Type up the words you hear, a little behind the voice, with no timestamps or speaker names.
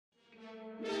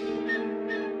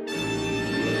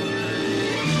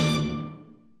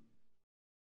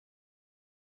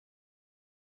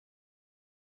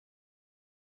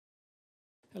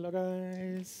Hello,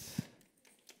 guys.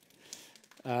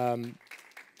 Um,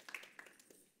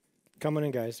 Come on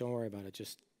in, guys. Don't worry about it.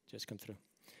 Just come through.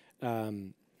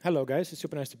 Hello, guys. It's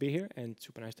super nice to be here, and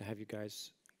super nice to have you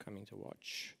guys coming to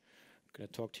watch. I'm going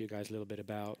to talk to you guys a little bit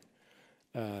about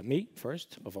me,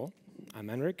 first of all. I'm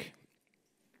Anrick,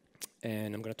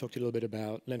 and I'm going to talk to you a little bit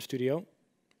about Lens Studio,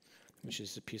 which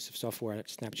is a piece of software that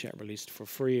Snapchat released for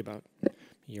free about a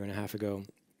year and a half ago,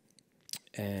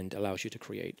 and allows you to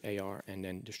create AR and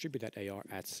then distribute that AR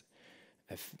at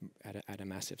a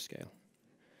massive scale.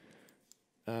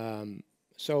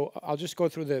 So I'll just go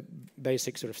through the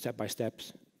basic sort of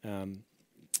step-by-steps. I'll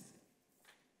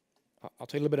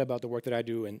tell you a little bit about the work that I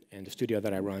do and the studio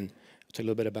that I run. I'll tell you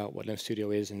a little bit about what Lens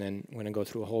Studio is, and then I'm going to go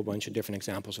through a whole bunch of different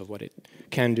examples of what it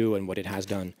can do and what it has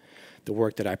done, the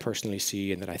work that I personally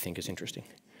see and that I think is interesting.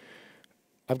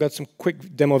 I've got some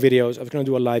quick demo videos. I was going to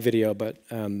do a live video, but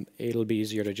it'll be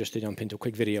easier to just jump into a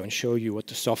quick video and show you what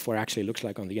the software actually looks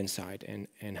like on the inside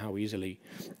and how easily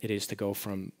it is to go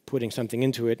from putting something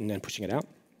into it and then pushing it out.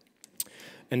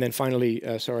 And then finally,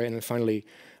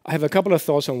 I have a couple of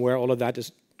thoughts on where all of that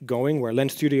is going, where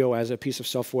Lens Studio as a piece of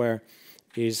software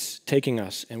is taking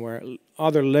us, and where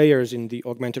other layers in the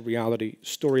augmented reality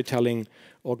storytelling,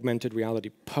 augmented reality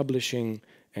publishing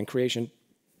and creation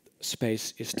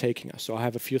space is taking us. So I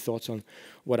have a few thoughts on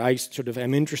what I sort of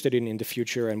am interested in the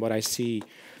future and what I see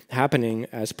happening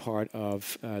as part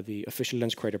of the official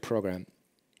Lens Creator program.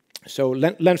 So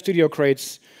Lens Studio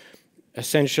creates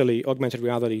essentially augmented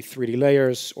reality 3D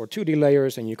layers or 2D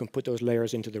layers, and you can put those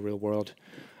layers into the real world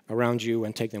around you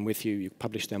and take them with you. You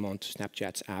publish them onto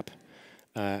Snapchat's app.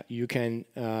 You can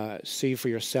see for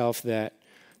yourself that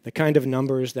the kind of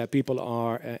numbers that people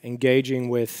are engaging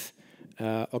with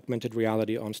augmented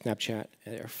reality on Snapchat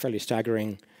are fairly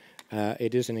staggering.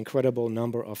 It is an incredible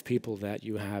number of people that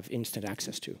you have instant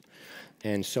access to.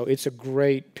 And so it's a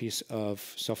great piece of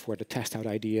software to test out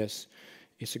ideas.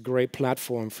 It's a great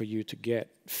platform for you to get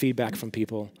feedback from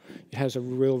people. It has a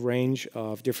real range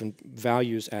of different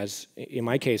values as, in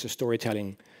my case, a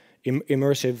storytelling,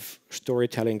 immersive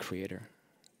storytelling creator.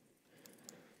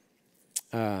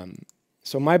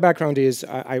 So my background is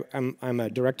I'm a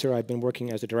director. I've been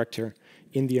working as a director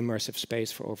in the immersive space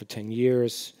for over 10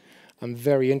 years. I'm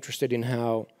very interested in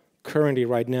how currently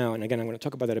right now, and again I'm going to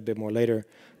talk about that a bit more later,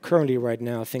 currently right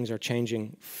now things are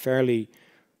changing fairly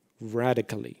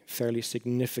radically, fairly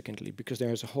significantly, because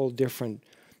there's a whole different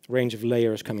range of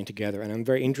layers coming together, and I'm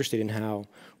very interested in how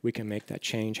we can make that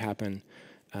change happen,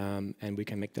 and we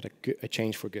can make that a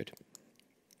change for good.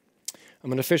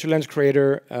 I'm an official Lens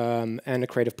creator and a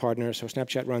creative partner. So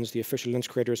Snapchat runs the official Lens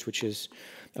creators, which is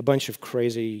a bunch of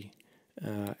crazy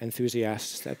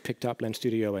enthusiasts that picked up Lens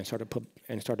Studio and started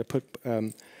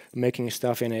making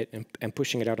stuff in it and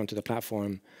pushing it out onto the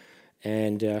platform.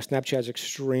 And Snapchat's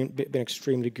been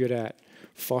extremely good at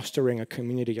fostering a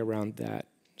community around that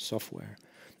software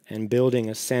and building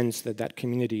a sense that that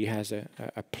community has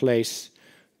a place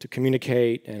to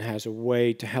communicate and has a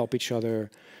way to help each other,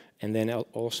 and then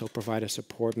also provide a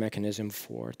support mechanism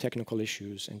for technical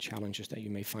issues and challenges that you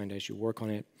may find as you work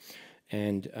on it,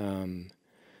 and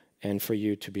for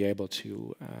you to be able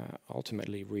to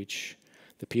ultimately reach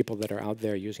the people that are out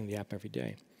there using the app every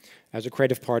day. As a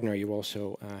creative partner, you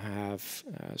also have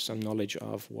some knowledge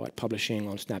of what publishing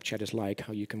on Snapchat is like,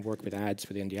 how you can work with ads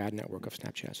within the ad network of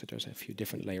Snapchat. So there's a few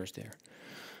different layers there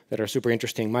that are super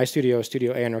interesting. My studio,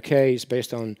 Studio Anrick, is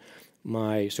based on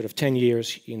my sort of 10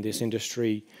 years in this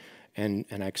industry, and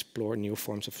I explore new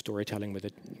forms of storytelling with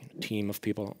a team of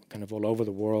people kind of all over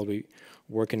the world. We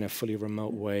work in a fully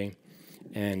remote way,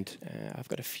 and I've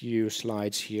got a few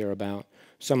slides here about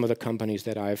some of the companies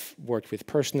that I've worked with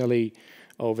personally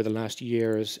over the last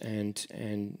years, and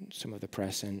some of the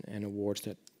press and awards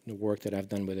that the work that I've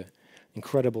done with an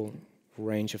incredible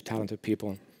range of talented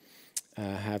people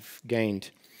have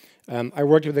gained. I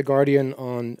worked with The Guardian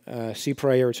on Sea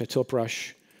Prayer. It's a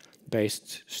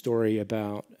Tiltbrush-based story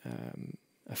about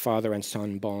a father and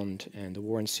son bond and the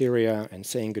war in Syria and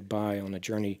saying goodbye on a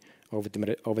journey over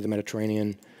the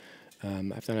Mediterranean.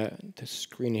 I've done the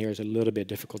screen here is a little bit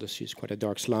difficult to see. It's quite a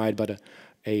dark slide, but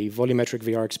a volumetric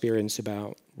VR experience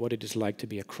about what it is like to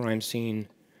be a crime scene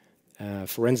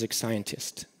forensic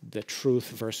scientist, the truth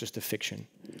versus the fiction.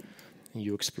 And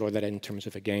you explore that in terms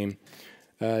of a game.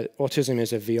 Autism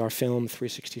is a VR film,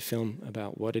 360 film,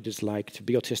 about what it is like to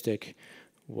be autistic,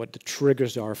 what the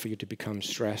triggers are for you to become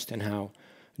stressed, and how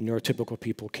neurotypical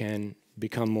people can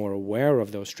become more aware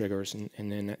of those triggers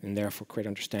and therefore create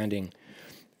understanding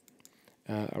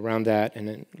around that. And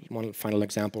then one final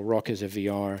example, Rock is a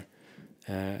VR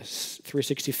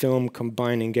 360 film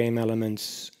combining game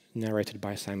elements, narrated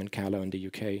by Simon Callow in the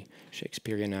UK,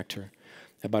 Shakespearean actor,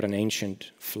 about an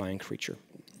ancient flying creature.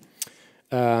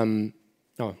 EDF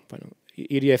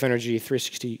Energy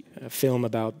 360 film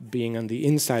about being on the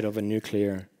inside of a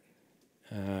nuclear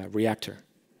reactor.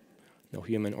 No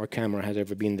human or camera has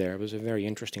ever been there. It was a very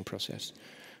interesting process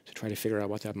to try to figure out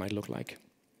what that might look like.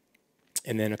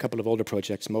 And then a couple of older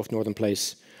projects, Most Northern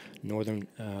Place, Northern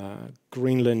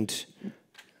Greenland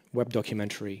web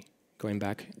documentary, going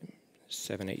back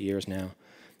 7, 8 years now.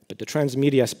 But the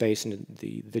transmedia space and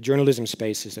the journalism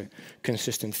space is a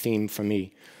consistent theme for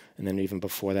me. And then even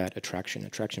before that, Attraction.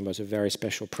 Attraction was a very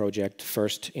special project,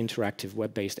 first interactive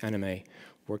web-based anime,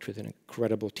 worked with an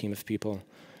incredible team of people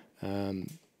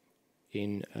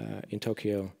in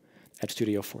Tokyo at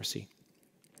Studio 4C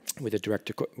with the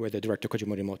director Koji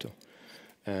Morimoto.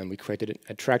 We created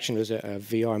Attraction. Was a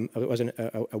VR, it was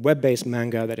a web-based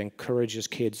manga that encourages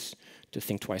kids to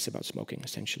think twice about smoking,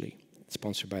 essentially,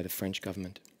 sponsored by the French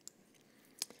government.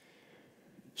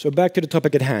 So back to the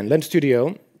topic at hand, Lens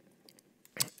Studio.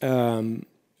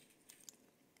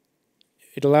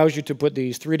 It allows you to put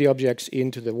these 3D objects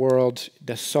into the world.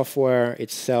 The software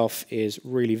itself is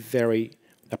really very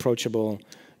approachable.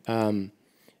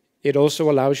 It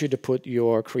also allows you to put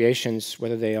your creations,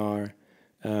 whether they are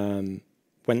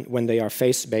when they are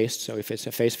face-based, so if it's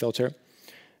a face filter,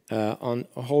 on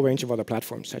a whole range of other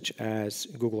platforms, such as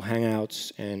Google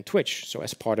Hangouts and Twitch. So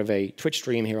as part of a Twitch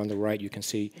stream here on the right, you can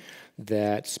see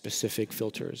that specific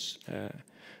filters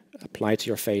applied to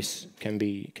your face can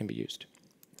be used.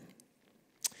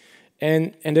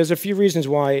 And there's a few reasons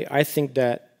why I think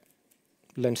that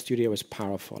Lens Studio is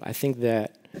powerful. I think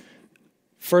that,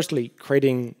 firstly,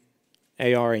 creating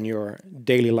AR in your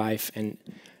daily life and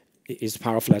is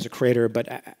powerful as a creator,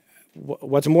 but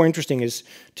what's more interesting is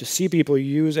to see people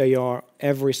use AR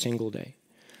every single day.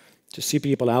 To see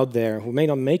people out there who may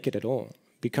not make it at all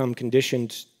become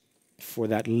conditioned for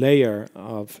that layer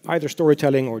of either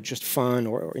storytelling or just fun,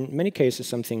 or in many cases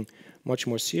something much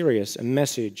more serious, a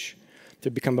message, to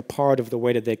become a part of the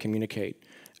way that they communicate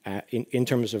in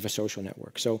terms of a social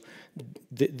network. So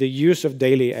the use of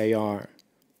daily AR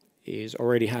is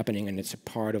already happening, and it's a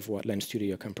part of what Lens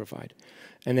Studio can provide.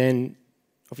 And then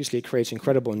obviously it creates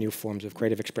incredible new forms of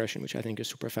creative expression, which I think is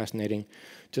super fascinating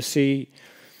to see.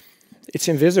 It's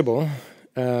invisible,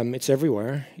 it's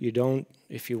everywhere. You don't,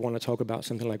 if you want to talk about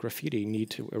something like graffiti,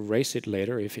 need to erase it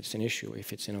later if it's an issue,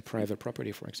 if it's in a private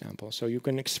property, for example. So you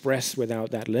can express without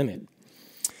that limit.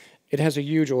 It has a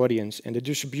huge audience, and the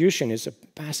distribution is a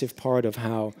massive part of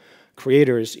how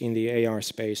creators in the AR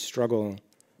space struggle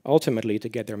ultimately to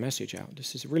get their message out.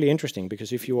 This is really interesting,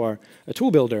 because if you are a tool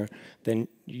builder, then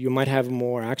you might have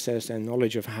more access and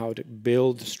knowledge of how to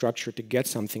build the structure to get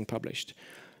something published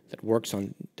that works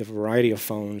on the variety of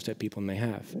phones that people may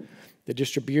have. The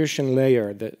distribution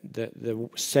layer, the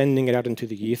sending it out into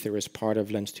the ether is part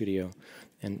of Lens Studio,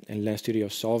 and Lens Studio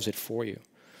solves it for you.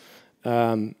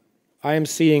 I am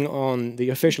seeing on the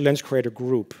official Lens Creator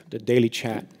group, the daily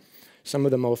chat, some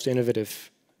of the most innovative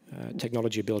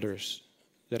technology builders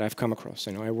that I've come across.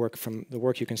 I work, from the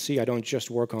work you can see, I don't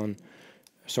just work on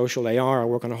social AR, I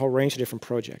work on a whole range of different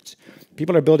projects.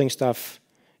 People are building stuff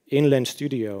in Lens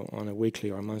Studio on a weekly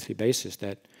or a monthly basis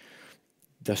that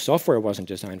the software wasn't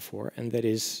designed for, and that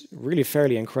is really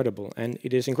fairly incredible. And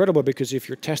it is incredible because if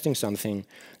you're testing something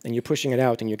and you're pushing it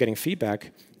out and you're getting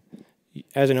feedback,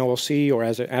 as an OLC or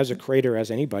as a creator,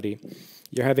 as anybody,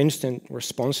 you have instant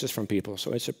responses from people.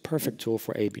 So it's a perfect tool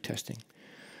for A/B testing.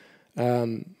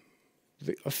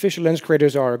 The official Lens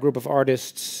creators are a group of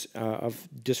artists, of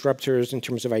disruptors in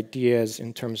terms of ideas,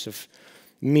 in terms of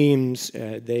memes.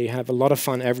 They have a lot of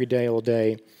fun every day, all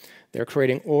day. They're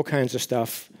creating all kinds of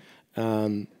stuff.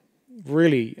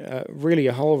 Really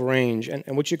a whole range.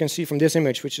 And what you can see from this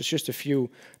image, which is just a few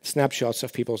snapshots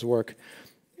of people's work,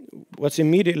 what's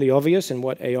immediately obvious and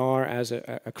what AR as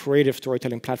a creative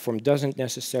storytelling platform doesn't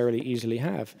necessarily easily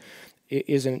have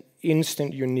is an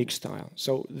instant unique style.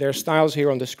 So there are styles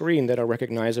here on the screen that are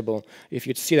recognizable. If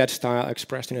you'd see that style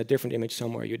expressed in a different image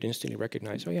somewhere, you'd instantly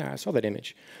recognize, oh yeah, I saw that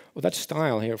image. Well, that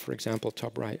style here, for example,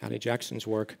 top right, Ali Jackson's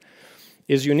work,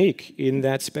 is unique in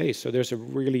that space. So there's a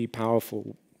really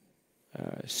powerful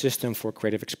system for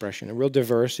creative expression, a real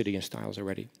diversity in styles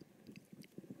already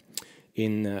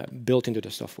built into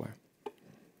the software.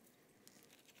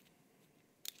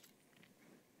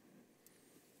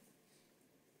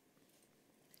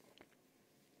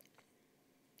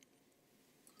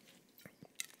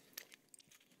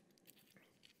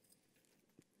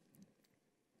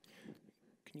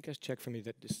 Can you guys check for me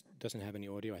that this doesn't have any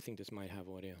audio? I think this might have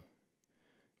audio.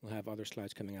 We'll have other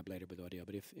slides coming up later with audio,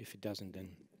 but if it doesn't, then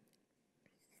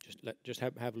Just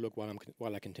have a look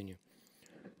while I continue.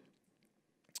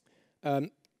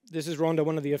 This is Rhonda,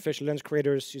 one of the official lens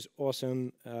creators. She's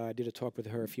awesome. I did a talk with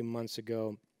her a few months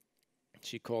ago.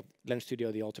 She called Lens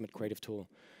Studio the ultimate creative tool.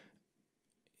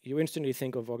 You instantly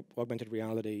think of augmented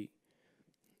reality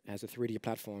as a 3D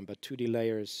platform, but 2D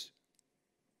layers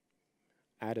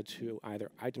added to either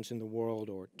items in the world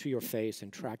or to your face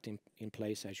and tracked in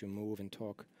place as you move and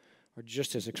talk are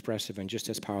just as expressive and just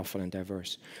as powerful and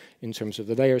diverse. In terms of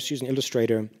the layers, she's an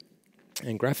illustrator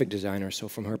and graphic designer, so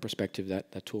from her perspective,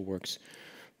 that tool works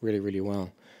really, really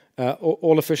well.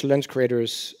 All official lens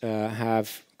creators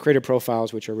have creator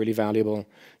profiles, which are really valuable.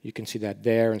 You can see that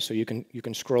there, and so you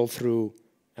can scroll through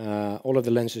all of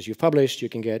the lenses you've published. You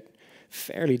can get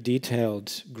fairly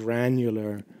detailed,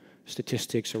 granular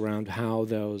statistics around how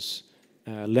those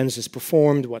lenses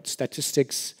performed, what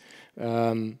statistics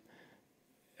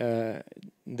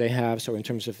they have. So in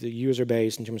terms of the user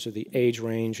base, in terms of the age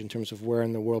range, in terms of where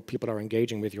in the world people are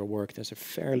engaging with your work, there's a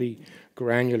fairly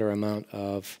granular amount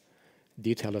of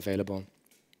detail available.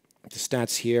 The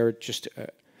stats here just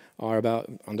are about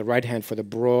on the right hand for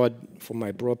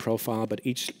my broad profile, but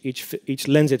each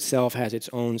lens itself has its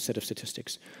own set of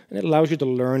statistics, and it allows you to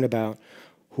learn about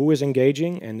who is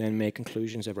engaging and then make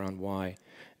conclusions around why,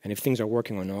 and if things are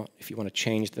working or not, if you want to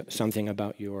change something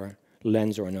about your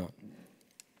lens or not.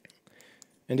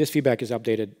 And this feedback is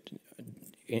updated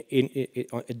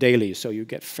daily, so you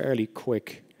get fairly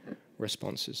quick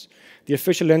responses. The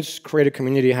official lens creator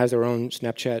community has their own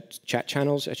Snapchat chat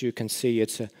channels. As you can see,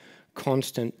 it's a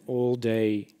constant,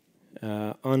 all-day,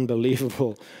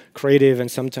 unbelievable, creative and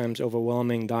sometimes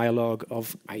overwhelming dialogue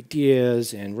of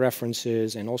ideas and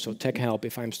references and also tech help.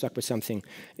 If I'm stuck with something,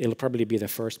 it'll probably be the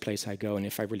first place I go, and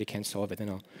if I really can't solve it, then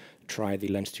I'll try the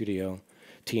Lens Studio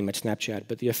team at Snapchat.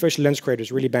 But the official lens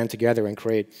creators really band together and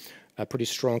create a pretty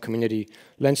strong community.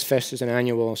 Lens Fest is an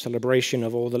annual celebration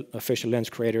of all the official lens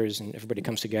creators, and everybody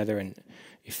comes together, and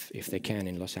if they can,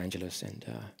 in Los Angeles, and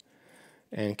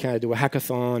kind of do a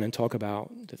hackathon and talk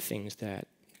about the things that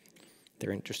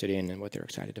they're interested in and what they're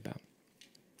excited about.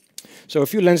 So a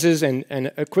few lenses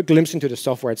and a quick glimpse into the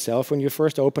software itself. When you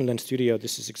first open Lens Studio,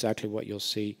 this is exactly what you'll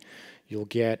see. You'll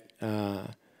get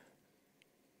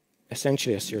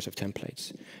essentially a series of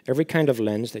templates. Every kind of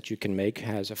lens that you can make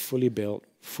has a fully built,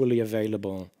 fully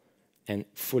available, and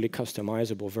fully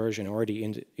customizable version already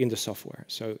in the software.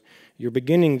 So you're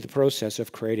beginning the process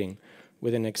of creating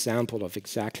with an example of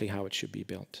exactly how it should be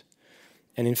built.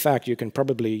 And in fact, you can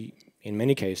probably, in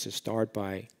many cases, start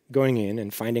by going in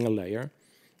and finding a layer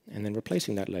and then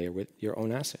replacing that layer with your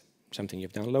own asset, something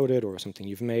you've downloaded or something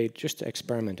you've made, just to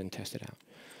experiment and test it out.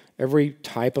 Every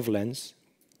type of lens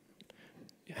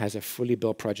has a fully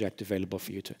built project available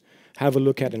for you to have a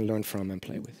look at and learn from and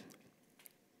play with.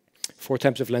 4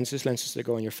 types of lenses: lenses that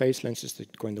go on your face, lenses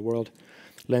that go in the world,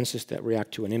 lenses that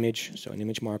react to an image, so an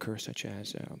image marker such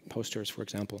as posters, for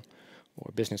example,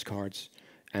 or business cards,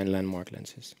 and landmark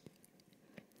lenses.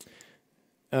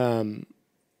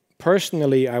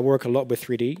 Personally, I work a lot with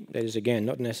 3D. That is, again,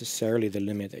 not necessarily the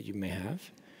limit that you may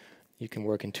have. You can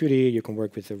work in 2D, you can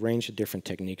work with a range of different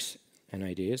techniques and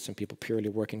ideas. Some people purely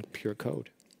work in pure code.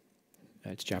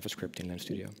 It's JavaScript in Lens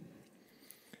Studio.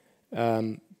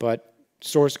 But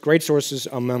great sources,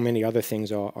 among many other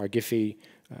things, are Giphy.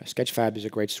 Sketchfab is a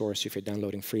great source if you're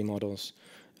downloading free models.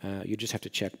 You just have to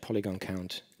check polygon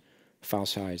count, file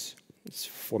size. It's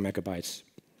 4 megabytes,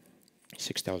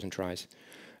 6,000 tries.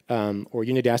 Or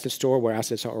Unity Asset Store, where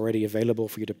assets are already available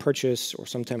for you to purchase or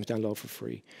sometimes download for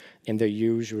free. And they're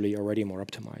usually already more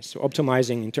optimized. So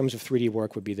optimizing in terms of 3D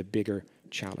work would be the bigger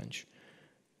challenge.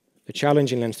 The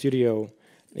challenge in Lens Studio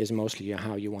is mostly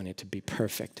how you want it to be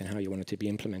perfect and how you want it to be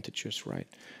implemented just right.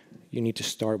 You need to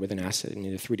start with an asset in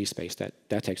the 3D space. That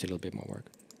takes a little bit more work.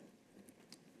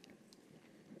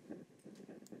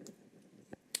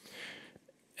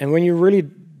 And when you really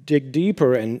dig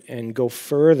deeper and go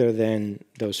further than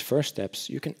those first steps,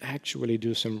 you can actually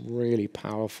do some really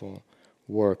powerful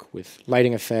work with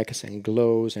lighting effects and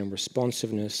glows and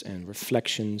responsiveness and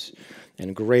reflections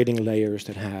and grading layers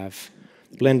that have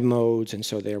blend modes, and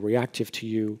so they're reactive to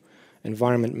you,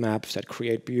 environment maps that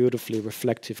create beautifully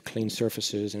reflective, clean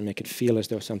surfaces and make it feel as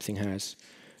though something has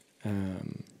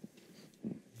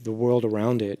the world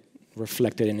around it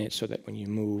reflected in it, so that when you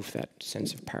move, that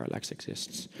sense of parallax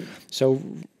exists. So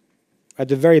at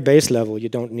the very base level, you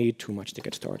don't need too much to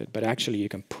get started, but actually you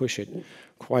can push it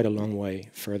quite a long way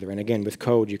further. And again, with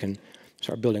code, you can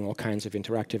start building all kinds of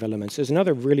interactive elements. There's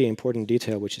another really important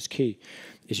detail, which is key,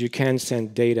 is you can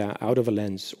send data out of a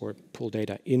lens or pull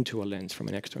data into a lens from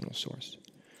an external source.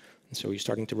 And so you're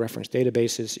starting to reference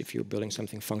databases if you're building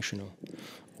something functional,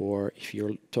 or if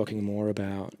you're talking more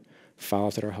about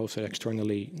files that are hosted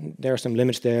externally. There are some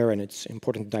limits there, and it's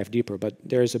important to dive deeper. But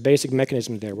there is a basic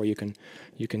mechanism there where you can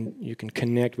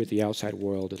connect with the outside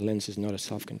world. The lens is not a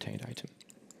self-contained item.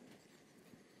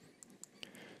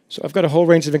 So I've got a whole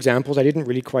range of examples. I didn't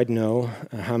really quite know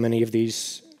how many of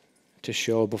these to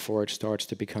show before it starts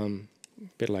to become a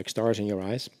bit like stars in your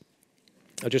eyes.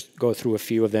 I'll just go through a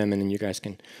few of them, and then you guys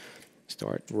can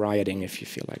start rioting if you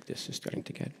feel like this is starting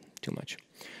to get too much.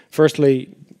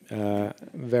 Firstly,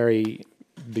 very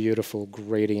beautiful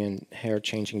gradient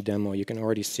hair-changing demo. You can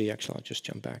already see, actually, I'll just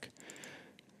jump back.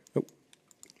 Oh.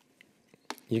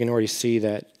 You can already see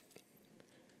that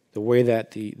the way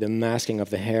that the masking of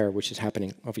the hair, which is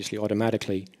happening obviously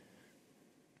automatically,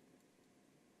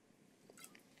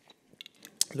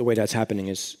 the way that's happening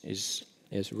is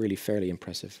really fairly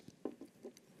impressive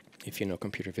if you know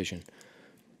computer vision.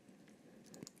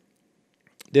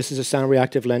 This is a sound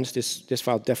reactive lens. This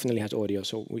file definitely has audio,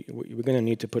 so we're going to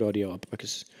need to put audio up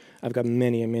because I've got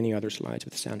many and many other slides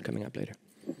with sound coming up later.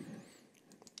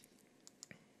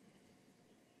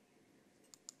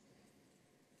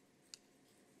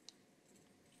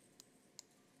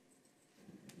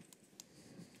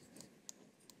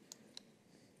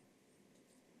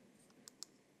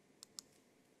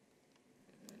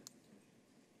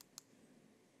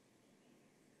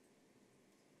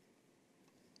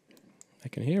 I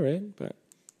can hear it, but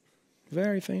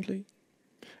very faintly.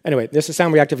 Anyway, this is a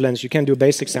sound reactive lens. You can do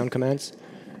basic sound commands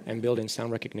and build in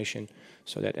sound recognition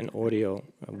so that an audio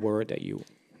word that you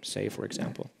say, for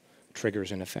example,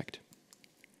 triggers an effect.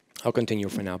 I'll continue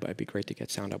for now, but it'd be great to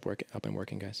get sound up and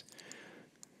working, guys.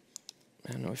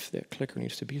 I don't know if the clicker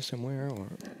needs to be somewhere or...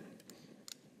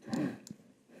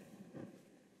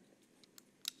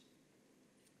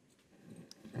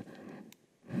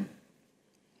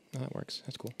 Oh, that works.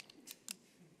 That's cool.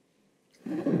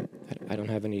 I don't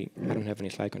have any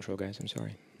slide control, guys. I'm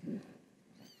sorry.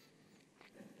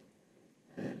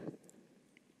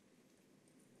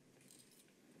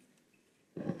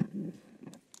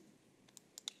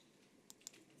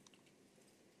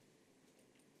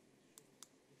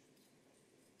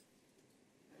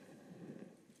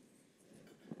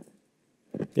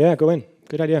 Yeah, go in.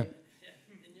 Good idea.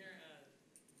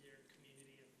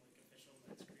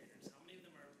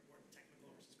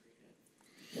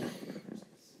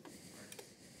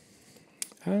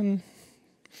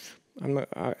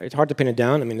 It's hard to pin it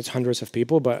down. I mean, it's hundreds of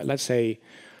people, but let's say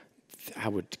I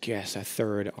would guess a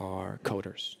third are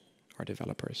coders, are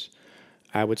developers.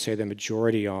 I would say the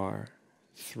majority are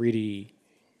 3D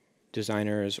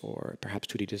designers or perhaps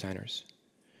 2D designers.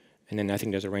 And then I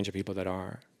think there's a range of people that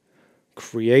are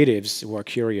creatives who are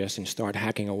curious and start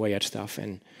hacking away at stuff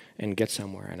and get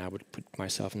somewhere. And I would put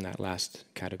myself in that last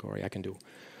category. I can do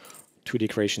 2D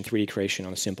creation, 3D creation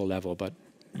on a simple level, but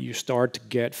you start to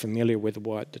get familiar with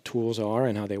what the tools are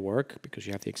and how they work because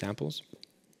you have the examples.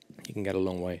 You can get a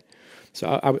long way.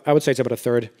 So I would say it's about a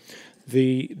third.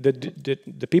 The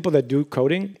people that do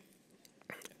coding,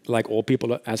 like all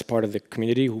people as part of the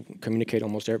community who communicate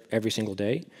almost every single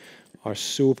day, are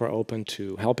super open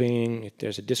to helping.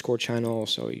 There's a Discord channel,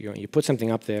 so you put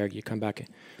something up there, you come back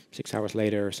 6 hours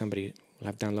later, somebody will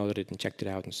have downloaded it and checked it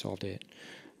out and solved it.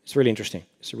 It's really interesting.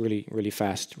 It's a really, really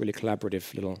fast, really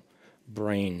collaborative little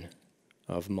brain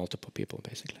of multiple people,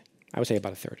 basically. I would say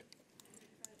about a third.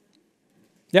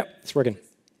 Yeah, it's working.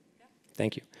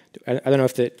 Thank you. I don't know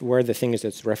if where the thing is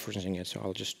that's referencing it, so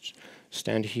I'll just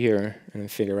stand here and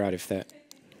figure out if that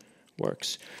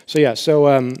works. So yeah,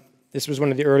 this was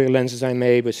one of the earlier lenses I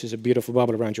made, which is a beautiful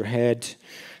bubble around your head.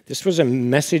 This was a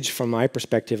message from my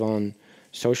perspective on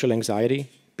social anxiety,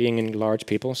 being in large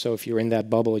people. So if you're in that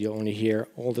bubble, you'll only hear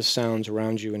all the sounds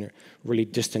around you in a really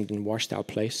distant and washed out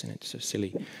place. And it's a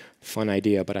silly, fun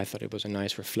idea, but I thought it was a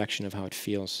nice reflection of how it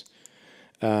feels.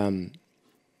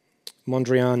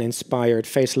 Mondrian-inspired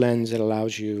face lens that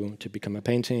allows you to become a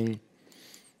painting.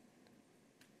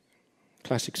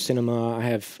 Classic cinema. I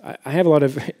have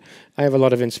a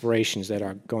lot of inspirations that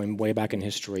are going way back in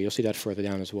history. You'll see that further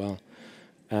down as well.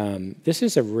 This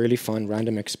is a really fun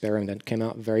random experiment that came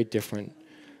out very different.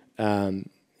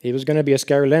 It was going to be a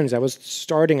scary lens. I was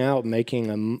starting out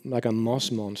making like a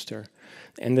moss monster.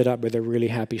 Ended up with a really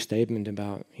happy statement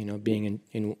about being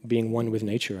one with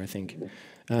nature, I think.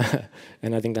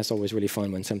 And I think that's always really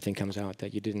fun when something comes out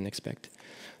that you didn't expect.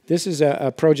 This is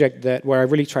a project where I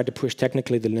really tried to push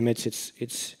technically the limits.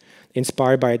 It's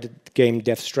inspired by the game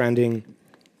Death Stranding.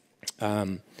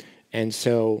 And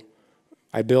so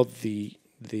I built the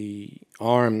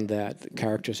arm that the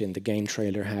characters in the game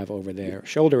trailer have over their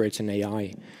shoulder. It's an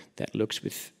AI that looks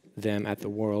with them at the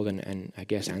world and I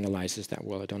guess analyzes that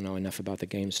world. I don't know enough about the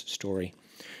game's story.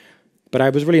 But I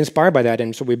was really inspired by that,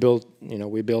 and so we built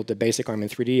the basic arm in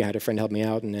 3D. I had a friend help me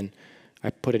out, and then I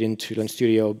put it into Lens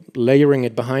Studio, layering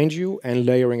it behind you and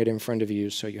layering it in front of you,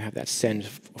 so you have that sense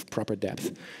of proper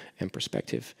depth and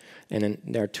perspective. And then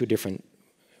there are two different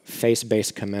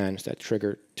face-based commands that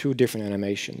trigger two different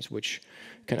animations, which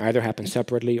can either happen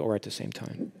separately or at the same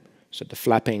time. So the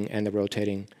flapping and the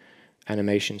rotating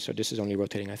animation. So this is only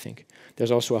rotating, I think.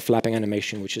 There's also a flapping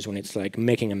animation, which is when it's like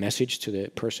making a message to the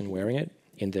person wearing it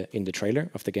in the trailer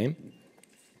of the game.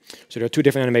 So there are two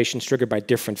different animations triggered by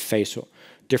different face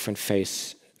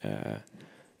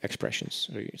expressions.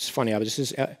 So it's funny. This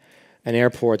is an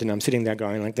airport, and I'm sitting there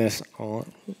going like this,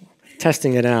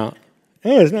 testing it out.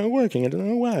 Oh, it's not working. I don't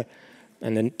know why.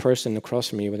 And then person across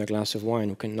from me with a glass of wine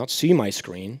who cannot see my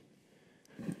screen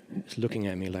is looking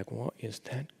at me like, what is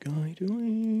that guy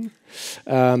doing?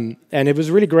 And it was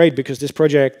really great because this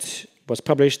project was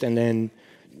published and then,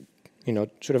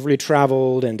 sort of really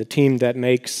traveled, and the team that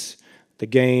makes the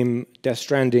game Death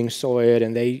Stranding saw it,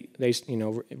 and they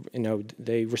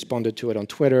responded to it on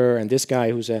Twitter. And this guy,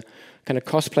 who's a kind of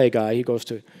cosplay guy, he goes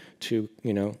to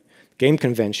game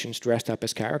conventions dressed up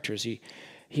as characters. He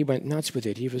went nuts with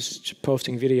it. He was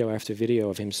posting video after video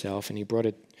of himself, and he brought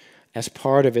it as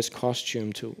part of his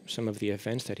costume to some of the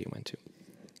events that he went to.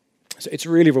 So it's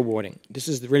really rewarding. This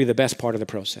is really the best part of the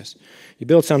process. You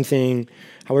build something,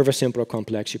 however simple or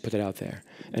complex, you put it out there.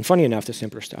 And funny enough, the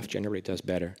simpler stuff generally does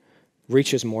better.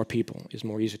 Reaches more people, is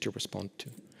more easy to respond to.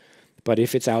 But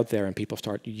if it's out there and people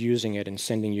start using it and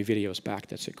sending you videos back,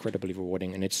 that's incredibly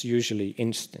rewarding. And it's usually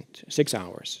instant, 6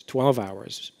 hours, 12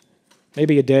 hours,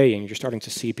 maybe a day, and you're starting to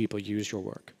see people use your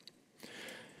work.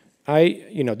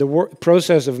 The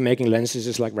process of making lenses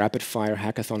is like rapid-fire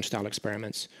hackathon-style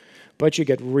experiments, but you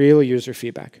get real user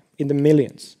feedback in the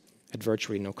millions at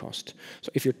virtually no cost.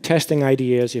 So if you're testing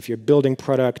ideas, if you're building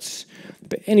products,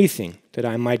 but anything that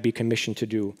I might be commissioned to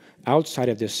do outside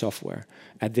of this software,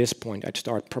 at this point, I'd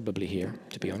start probably here,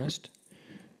 to be honest.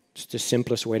 It's the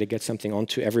simplest way to get something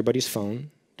onto everybody's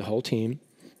phone. The whole team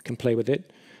can play with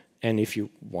it. And if you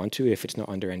want to, if it's not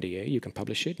under NDA, you can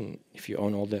publish it. And if you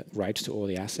own all the rights to all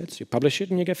the assets, you publish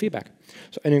it and you get feedback.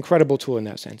 So an incredible tool in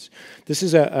that sense. This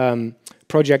is a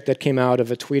project that came out of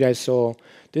a tweet I saw.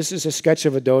 This is a sketch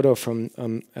of a dodo from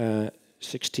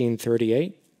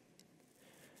 1638.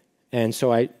 And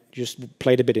so I just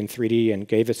played a bit in 3D and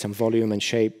gave it some volume and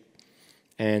shape,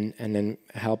 and then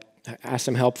asked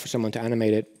some help for someone to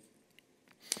animate it.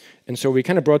 And so we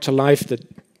kind of brought to life the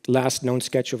last known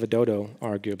sketch of a dodo,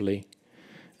 arguably,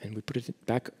 and we put it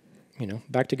back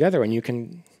together, and you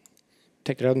can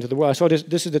take it out into the world. I saw this.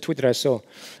 This is the tweet that I saw,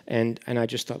 and I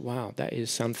just thought, wow, that is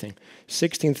something.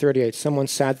 1638. Someone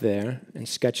sat there and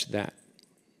sketched that,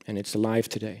 and it's alive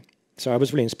today. So I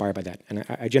was really inspired by that, and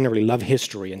I generally love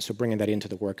history, and so bringing that into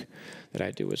the work that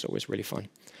I do is always really fun.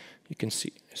 You can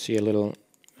see a little.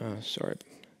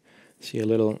 See a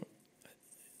little.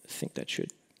 I think that should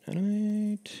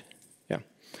animate. Yeah,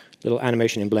 little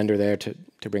animation in Blender there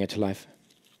to bring it to life.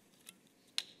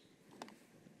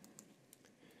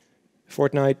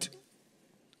 Fortnite.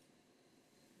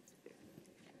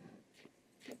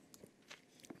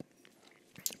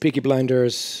 Peaky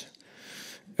Blinders.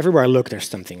 Everywhere I look, there's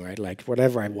something, right? Like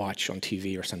whatever I watch on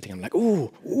TV or something, I'm like,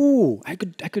 ooh, I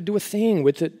could do a thing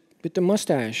with the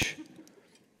mustache.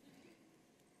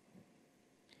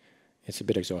 It's a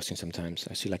bit exhausting sometimes.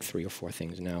 I see like 3 or 4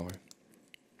 things an hour.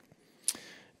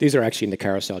 These are actually in the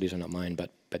carousel. These are not mine,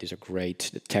 but these are great.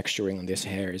 The texturing on this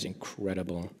hair is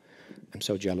incredible. I'm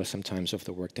so jealous sometimes of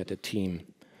the work that the team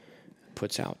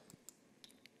puts out.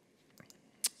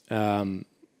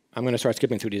 I'm going to start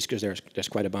skipping through these because there's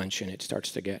quite a bunch, and it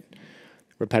starts to get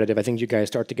repetitive. I think you guys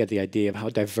start to get the idea of how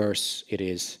diverse it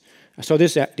is. I saw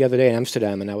this the other day in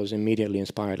Amsterdam, and I was immediately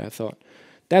inspired. I thought,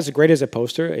 that's great as a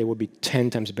poster. It would be 10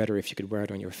 times better if you could wear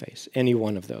it on your face. Any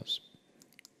one of those.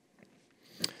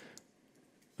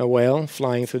 A whale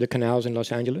flying through the canals in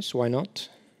Los Angeles. Why not?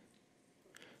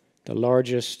 The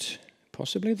largest,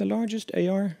 possibly the largest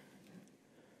AR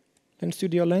Lens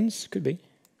Studio lens? Could be.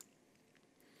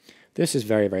 This is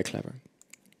very, very clever.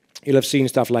 You'll have seen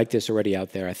stuff like this already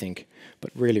out there, I think,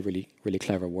 but really, really, really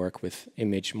clever work with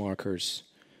image markers.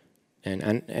 And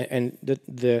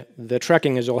the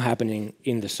tracking is all happening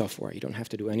in the software. You don't have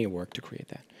to do any work to create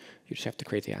that. You just have to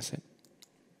create the asset.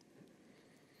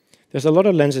 There's a lot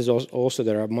of lenses also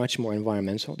that are much more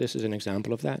environmental. This is an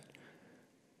example of that.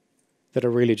 That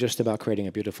are really just about creating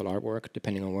a beautiful artwork,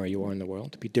 depending on where you are in the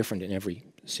world. To be different in every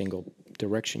single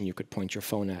direction you could point your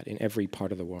phone at in every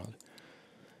part of the world.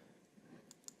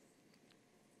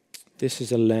 This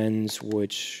is a lens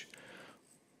which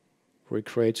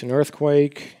recreates an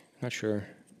earthquake. Not sure,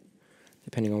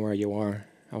 depending on where you are,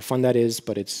 how fun that is,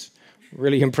 but it's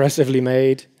really impressively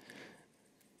made.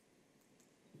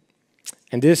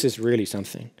 And this is really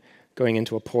something. Going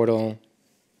into a portal,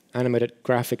 animated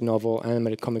graphic novel,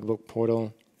 animated comic book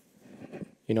portal.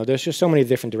 You know, there's just so many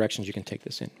different directions you can take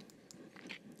this in.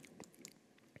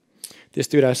 This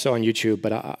dude I saw on YouTube,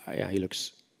 but yeah, he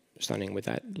looks stunning with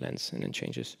that lens and then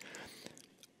changes.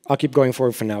 I'll keep going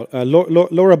forward for now.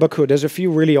 Laura Baku, there's a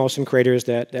few really awesome creators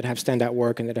that have standout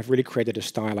work and that have really created a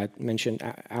style. I mentioned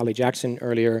Ali Jackson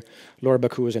earlier. Laura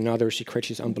Baku is another. She creates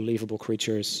these unbelievable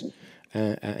creatures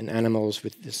and animals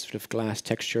with this sort of glass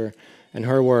texture. And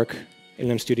her work in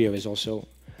LEM Studio is also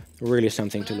really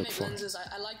something to look for. Lenses,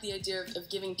 I like the idea of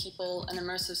giving people an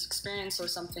immersive experience or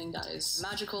something that is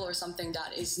magical or something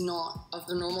that is not of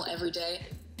the normal everyday.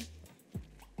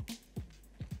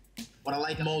 What I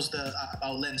like most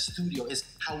about LEM Studio is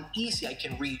how easy I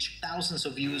can reach thousands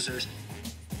of users.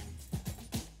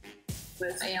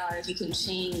 With AR, you can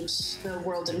change the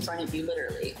world in front of you,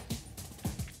 literally.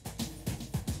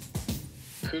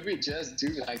 Could we just do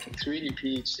like a 3D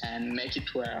pitch and make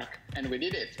it work? And we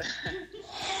did it.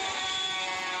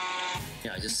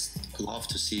 Yeah, I just love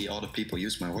to see other people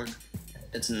use my work.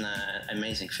 It's an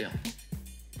amazing feel.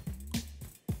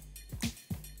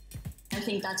 I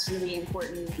think that's really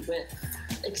important with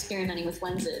experimenting with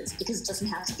lenses because it doesn't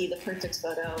have to be the perfect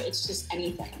photo, it's just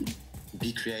anything.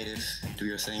 Be creative, do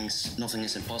your things, nothing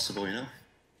is impossible, you know?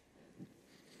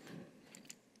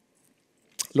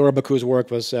 Laura Baku's work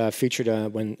was featured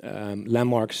when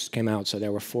landmarks came out, so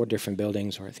there were 4 different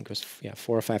buildings, or I think it was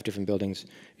 4 or 5 different buildings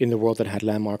in the world that had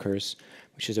landmarkers,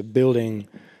 which is a building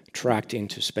tracked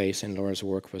into space, and Laura's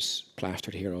work was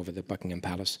plastered here over the Buckingham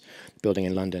Palace building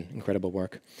in London. Incredible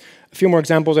work. A few more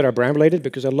examples that are brand related,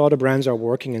 because a lot of brands are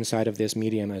working inside of this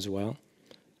medium as well.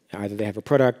 Either they have a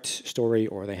product story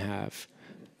or they have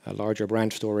a larger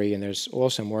brand story, and there's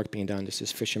awesome work being done. This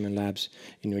is Fisherman Labs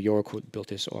in New York who built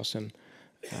this awesome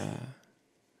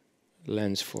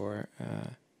lens for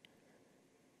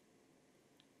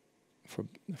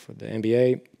the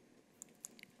NBA.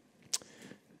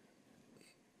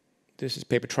 This is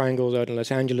Paper Triangles out in Los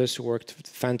Angeles, who worked with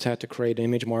Fanta to create an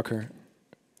image marker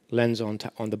lens on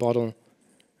the bottle.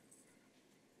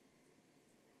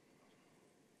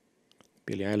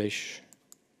 Billie Eilish.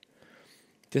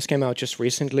 This came out just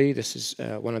recently. This is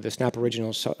one of the Snap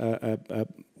Originals,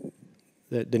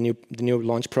 the new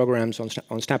launch programs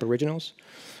on Snap Originals,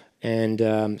 and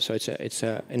so it's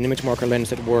an image marker lens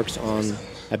that works on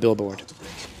a billboard.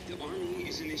 The Army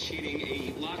is initiating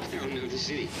a lockdown of the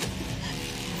city.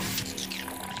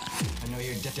 I know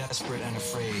you're desperate and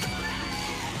afraid.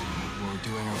 We're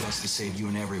doing our best to save you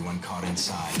and everyone caught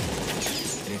inside.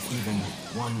 But if even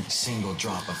one single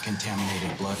drop of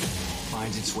contaminated blood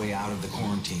finds its way out of the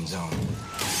quarantine zone,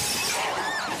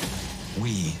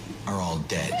 we are all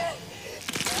dead.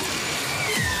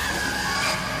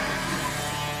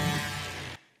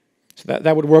 So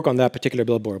that would work on that particular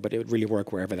billboard, but it would really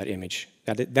work wherever that image,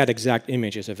 that exact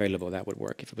image is available. That would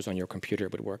work. If it was on your computer,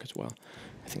 it would work as well.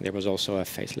 I think there was also a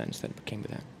face lens that came with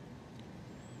that.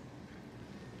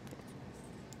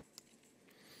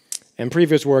 And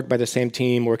previous work by the same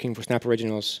team working for Snap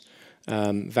Originals,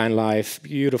 Van Life,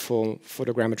 beautiful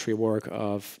photogrammetry work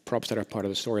of props that are part of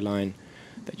the storyline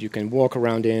that you can walk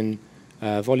around in.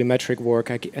 Volumetric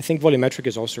work. I think volumetric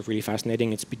is also really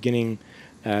fascinating. It's beginning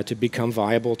to become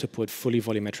viable to put fully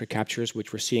volumetric captures,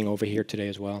 which we're seeing over here today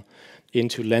as well,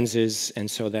 into lenses. And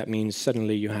so that means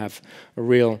suddenly you have a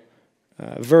real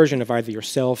version of either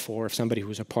yourself or of somebody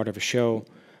who's a part of a show,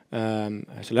 a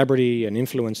celebrity, an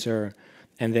influencer,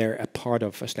 and they're a part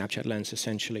of a Snapchat lens,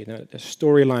 essentially. The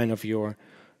storyline of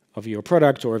your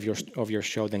product or of your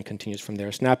show then continues from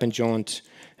there. Snap and Jaunt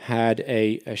had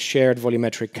a shared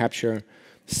volumetric capture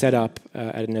set up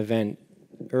at an event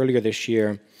earlier this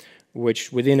year,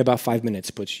 which within about 5 minutes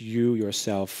puts you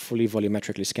yourself fully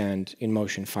volumetrically scanned in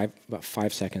motion, about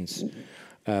 5 seconds,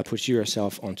 puts you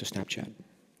yourself onto Snapchat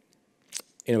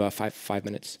in about five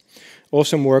minutes.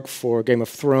 Awesome work for Game of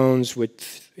Thrones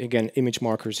with, again, image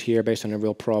markers here based on a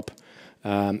real prop,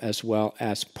 as well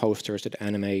as posters that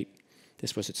animate.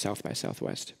 This was at South by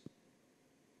Southwest.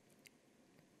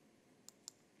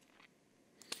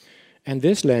 And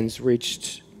this lens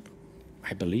reached,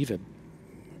 I believe, 1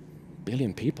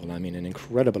 billion people. I mean, an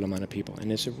incredible amount of people.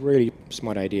 And it's a really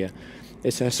smart idea.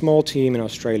 It's a small team in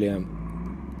Australia.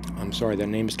 I'm sorry, their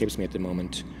name escapes me at the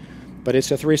moment. But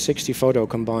it's a 360 photo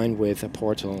combined with a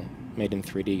portal made in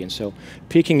 3D. And so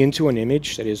peeking into an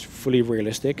image that is fully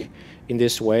realistic in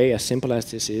this way, as simple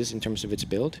as this is in terms of its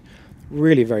build,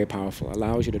 really very powerful,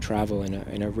 allows you to travel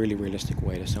in a really realistic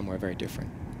way to somewhere very different.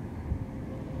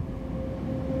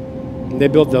 And they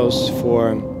build those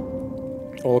for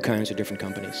all kinds of different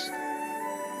companies.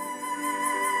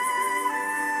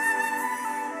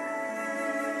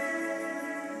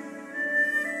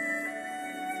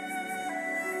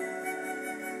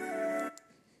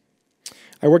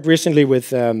 I worked recently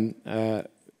with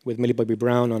Millie Bobby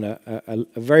Brown on a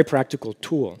very practical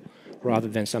tool rather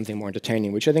than something more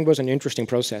entertaining, which I think was an interesting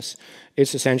process.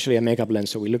 It's essentially a makeup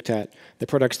lens. So we looked at the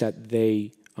products that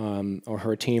they or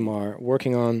her team are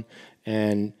working on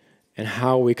and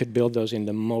how we could build those in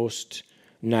the most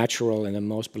natural and the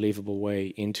most believable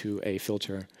way into a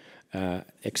filter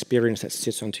experience that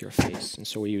sits onto your face. And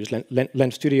so we used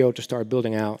Lens Studio to start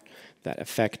building out that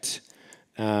effect.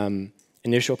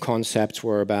 Initial concepts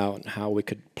were about how we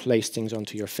could place things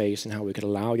onto your face and how we could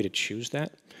allow you to choose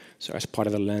that. So as part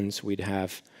of the lens, we'd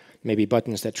have maybe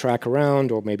buttons that track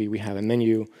around, or maybe we have a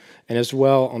menu. And as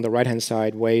well, on the right-hand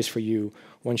side, ways for you,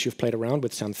 once you've played around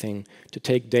with something, to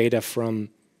take data from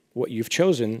what you've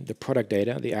chosen, the product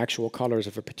data, the actual colors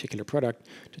of a particular product,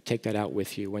 to take that out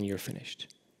with you when you're finished.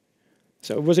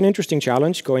 So it was an interesting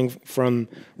challenge, going from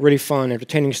really fun,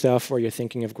 entertaining stuff where you're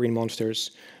thinking of green monsters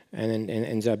and then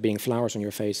ends up being flowers on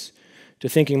your face, to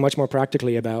thinking much more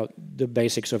practically about the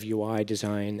basics of UI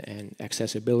design and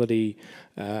accessibility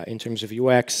in terms of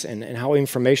UX and how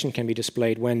information can be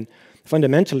displayed when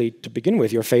fundamentally, to begin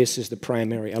with, your face is the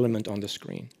primary element on the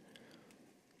screen.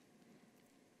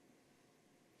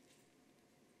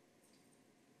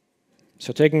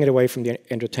 So taking it away from the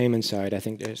entertainment side, I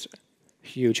think there's a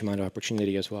huge amount of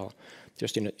opportunity as well,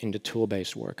 just in the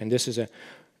tool-based work. And this is a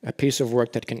piece of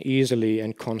work that can easily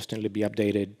and constantly be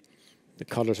updated. The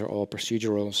colors are all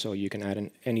procedural, so you can add in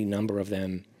any number of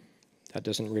them. That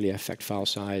doesn't really affect file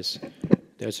size.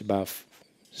 There's about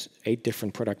 8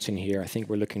 different products in here. I think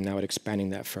we're looking now at expanding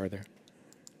that further.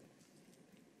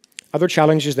 Other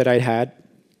challenges that I had,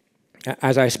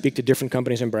 as I speak to different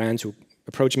companies and brands who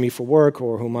approach me for work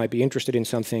or who might be interested in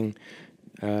something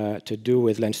to do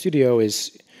with Lens Studio,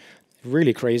 is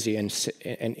really crazy and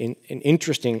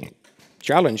interesting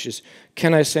challenge is,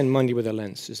 can I send money with a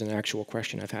lens, is an actual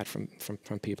question I've had from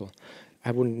people.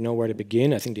 I wouldn't know where to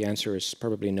begin. I think the answer is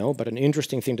probably no, but an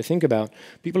interesting thing to think about.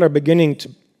 People are beginning to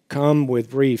come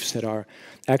with briefs that are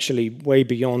actually way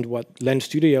beyond what Lens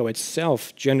Studio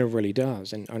itself generally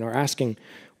does and are asking,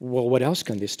 well, what else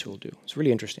can this tool do? It's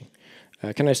really interesting.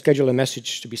 Can I schedule a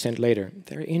message to be sent later?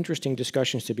 There are interesting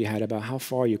discussions to be had about how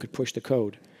far you could push the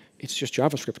code. It's just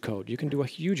JavaScript code. You can do a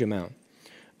huge amount.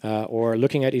 Or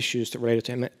looking at issues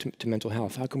related to mental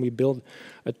health. How can we build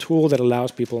a tool that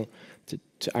allows people to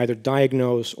either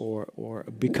diagnose or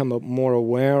become more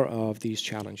aware of these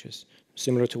challenges,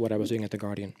 similar to what I was doing at The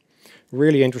Guardian.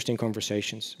 Really interesting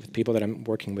conversations with people that I'm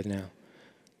working with now.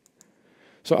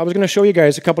 So I was going to show you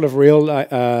guys a couple of real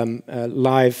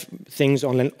live things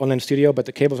on Lens Studio, but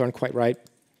the cables aren't quite right.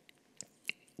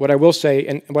 What I will say,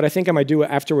 and what I think I might do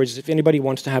afterwards, is if anybody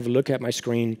wants to have a look at my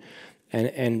screen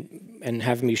and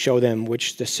have me show them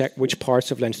which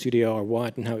parts of Lens Studio are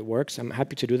what and how it works, I'm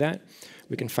happy to do that.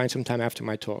 We can find some time after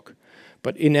my talk.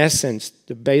 But in essence,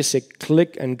 the basic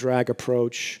click and drag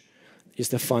approach is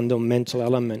the fundamental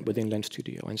element within Lens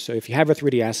Studio. And so if you have a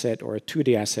 3D asset or a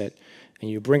 2D asset and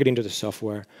you bring it into the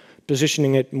software,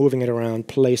 positioning it, moving it around,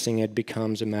 placing it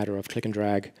becomes a matter of click and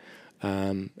drag.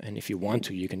 And if you want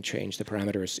to, you can change the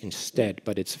parameters instead,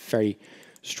 but it's a very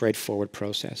straightforward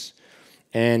process.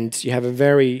 And you have a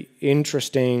very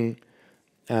interesting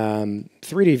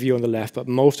 3D view on the left, but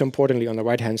most importantly on the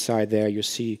right-hand side there, you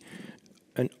see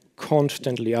a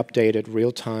constantly updated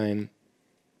real-time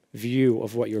view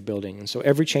of what you're building. And so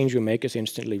every change you make is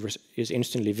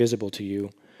instantly visible to you,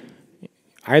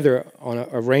 either on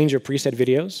a range of preset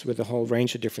videos with a whole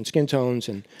range of different skin tones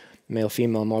and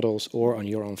male-female models, or on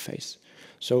your own face.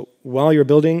 So while you're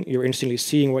building, you're instantly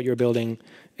seeing what you're building.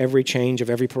 Every change of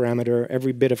every parameter,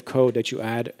 every bit of code that you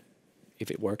add, if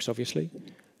it works obviously,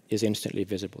 is instantly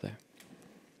visible there.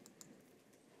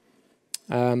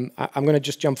 I'm going to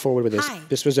just jump forward with this. Hi.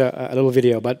 This was a little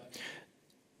video, but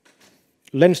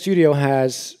Lens Studio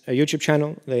has a YouTube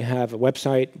channel. They have a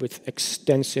website with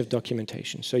extensive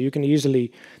documentation. So you can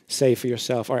easily say for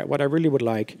yourself, all right, what I really would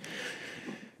like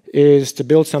is to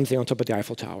build something on top of the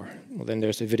Eiffel Tower. Well, then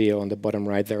there's a video on the bottom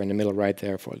right there, in the middle right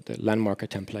there for the landmarker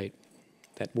template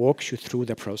that walks you through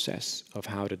the process of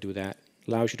how to do that,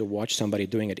 allows you to watch somebody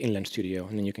doing it in Lens Studio,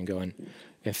 and then you can go and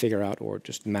figure out or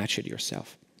just match it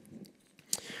yourself.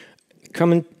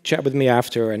 come and chat with me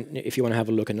after, and if you want to have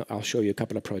a look, and I'll show you a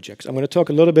couple of projects. I'm going to talk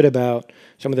a little bit about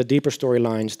some of the deeper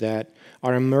storylines that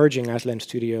are emerging as Lens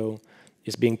Studio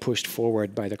is being pushed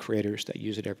forward by the creators that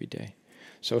use it every day.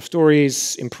 So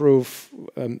stories improve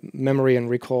memory and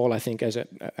recall, I think, as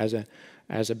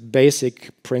a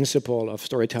basic principle of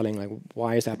storytelling. Like,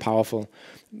 why is that powerful?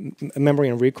 Memory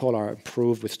and recall are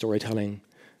improved with storytelling.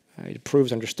 It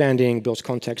improves understanding, builds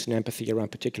context and empathy around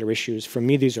particular issues. For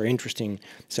me, these are interesting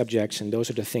subjects, and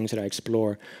those are the things that I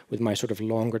explore with my sort of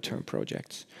longer-term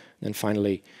projects. And then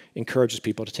finally, encourages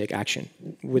people to take action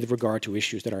with regard to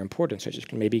issues that are important, such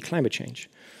as maybe climate change.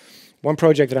 One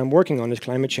project that I'm working on is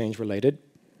climate change related.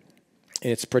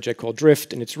 It's a project called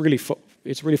Drift, and it's really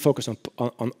focused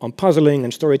on puzzling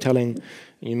and storytelling.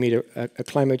 You meet a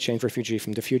climate change refugee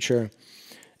from the future,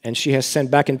 and she has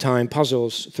sent back in time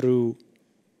puzzles through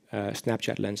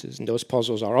Snapchat lenses. And those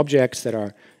puzzles are objects that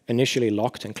are initially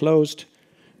locked and closed,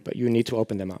 but you need to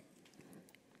open them up.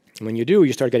 And when you do,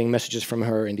 you start getting messages from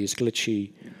her in these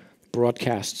glitchy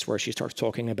broadcasts where she starts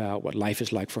talking about what life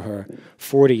is like for her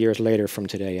 40 years later from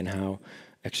today, and how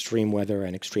extreme weather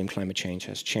and extreme climate change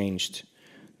has changed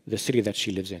the city that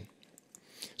she lives in.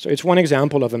 So it's one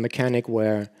example of a mechanic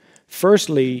where,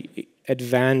 firstly,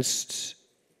 advanced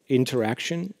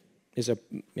interaction is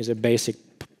a basic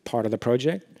part of the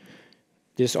project.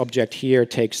 This object here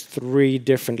takes 3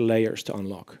 different layers to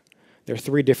unlock. There are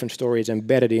 3 different stories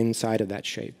embedded inside of that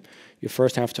shape. You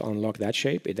first have to unlock that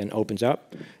shape, it then opens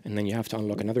up, and then you have to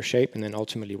unlock another shape, and then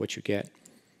ultimately what you get,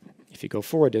 if you go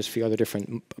forward, there's a few other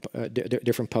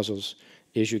different puzzles,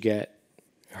 is you get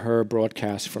her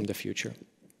broadcast from the future.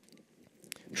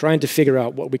 Trying to figure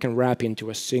out what we can wrap into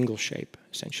a single shape,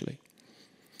 essentially.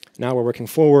 Now we're working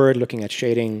forward, looking at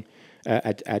shading,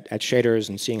 at shaders,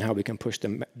 and seeing how we can push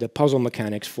the puzzle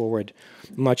mechanics forward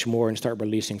much more and start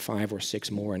releasing 5 or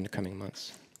 6 more in the coming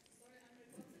months.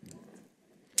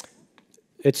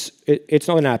 It's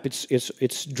not an app,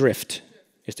 it's Drift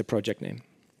is the project name.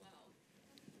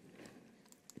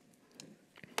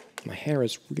 My hair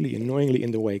is really annoyingly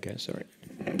in the way, guys, sorry.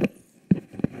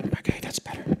 Okay, that's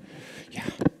better. Yeah.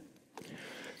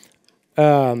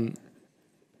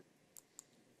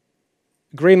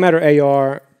 Gray Matter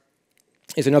AR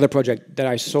is another project that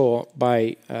I saw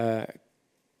by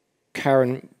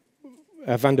Karen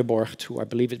van der Borgt, who I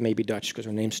believe it may be Dutch because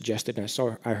her name suggested,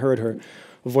 and I heard her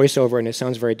voiceover, and it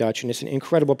sounds very Dutch, and it's an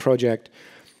incredible project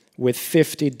with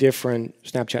 50 different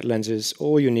Snapchat lenses,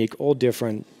 all unique, all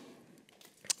different,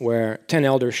 where 10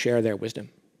 elders share their wisdom.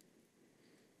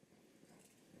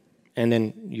 And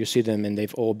then you see them, and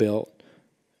they've all built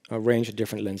a range of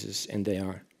different lenses, and they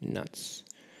are nuts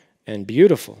and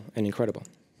beautiful and incredible.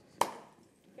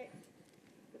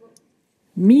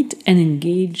 Meet and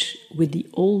engage with the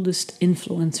oldest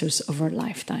influencers of our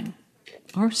lifetime,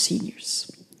 our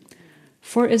seniors.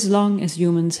 For as long as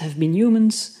humans have been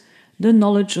humans, the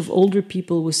knowledge of older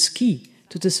people was key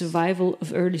to the survival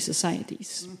of early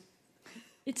societies.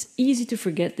 It's easy to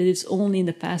forget that it's only in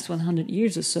the past 100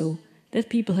 years or so that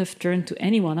people have turned to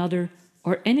anyone other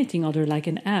or anything other like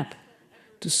an app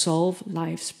to solve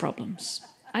life's problems.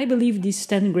 I believe these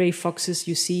 10 grey foxes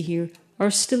you see here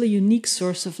are still a unique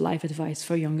source of life advice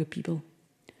for younger people.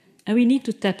 And we need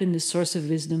to tap in this source of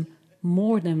wisdom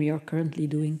more than we are currently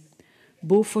doing,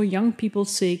 both for young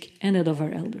people's sake and that of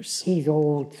our elders. He's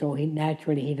old, so he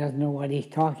doesn't know what he's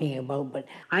talking about, but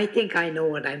I think I know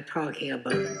what I'm talking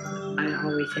about. I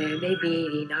always say I may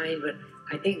be 89, but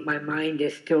I think my mind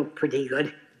is still pretty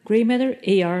good. Grey Matter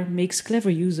AR makes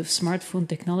clever use of smartphone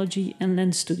technology and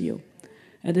Lens Studio,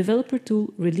 a developer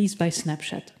tool released by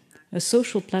Snapchat, a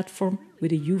social platform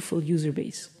with a youthful user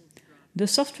base. The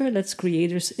software lets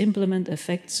creators implement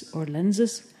effects or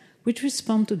lenses which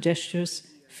respond to gestures,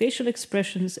 facial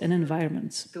expressions, and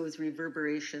environments. Those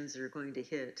reverberations are going to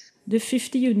hit. The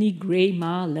 50 unique Grey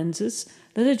Ma lenses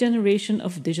let a generation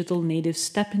of digital natives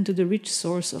step into the rich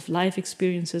source of life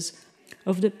experiences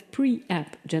of the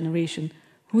pre-app generation,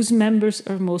 whose members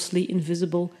are mostly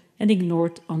invisible and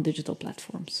ignored on digital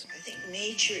platforms. I think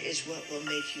nature is what will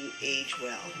make you age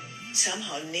well.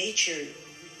 Somehow nature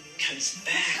comes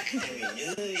back and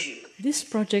renews you. This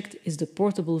project is the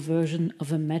portable version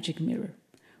of a magic mirror,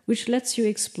 which lets you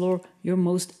explore your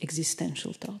most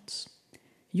existential thoughts.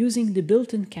 Using the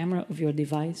built-in camera of your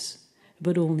device,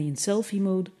 but only in selfie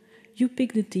mode, you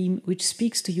pick the theme which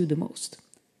speaks to you the most,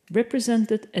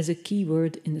 represented as a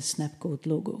keyword in the Snapcode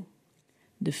logo.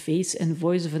 The face and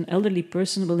voice of an elderly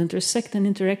person will intersect and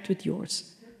interact with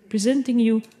yours, presenting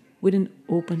you with an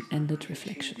open-ended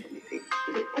reflection.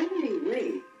 The only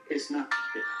way is not to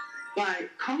fail. By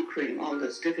conquering all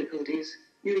those difficulties,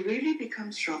 you really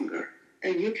become stronger.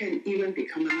 and you can even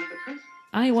become another person.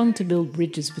 I want to build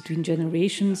bridges between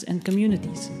generations and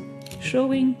communities,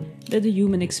 showing that the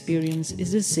human experience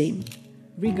is the same,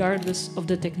 regardless of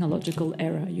the technological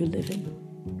era you live in.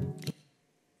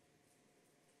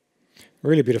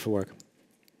 Really beautiful work.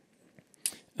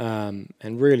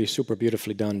 And really super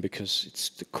beautifully done, because it's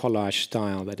the collage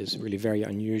style that is really very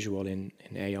unusual in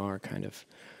AR kind of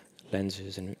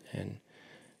lenses, and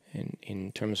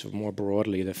in terms of more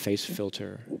broadly the face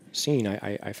filter scene,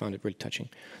 I found it really touching.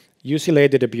 UCLA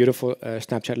did a beautiful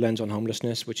Snapchat lens on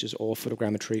homelessness, which is all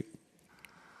photogrammetry.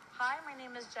 Hi, my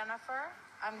name is Jennifer.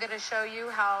 I'm going to show you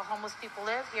how homeless people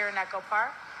live here in Echo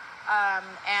Park.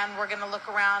 And we're going to look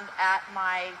around at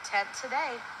my tent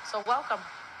today. So welcome.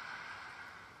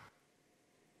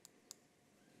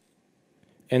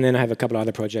 And then I have a couple of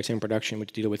other projects in production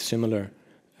which deal with similar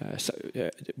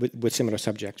similar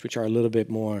subjects, which are a little bit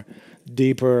more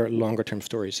deeper, longer-term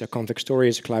stories. A Convict Story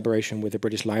is a collaboration with the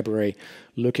British Library,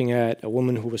 looking at a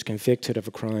woman who was convicted of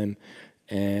a crime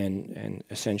and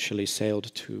essentially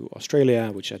sailed to Australia,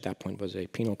 which at that point was a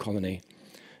penal colony,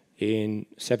 in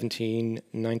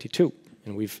 1792.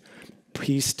 And we've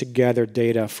pieced together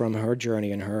data from her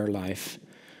journey and her life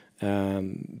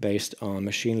based on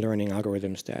machine learning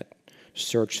algorithms that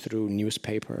search through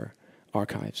newspaper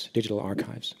archives, digital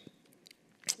archives.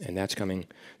 And that's coming.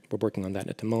 We're working on that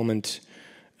at the moment.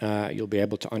 You'll be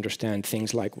able to understand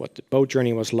things like what the boat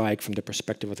journey was like from the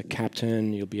perspective of the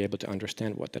captain. You'll be able to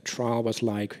understand what the trial was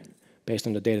like based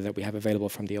on the data that we have available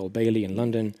from the Old Bailey in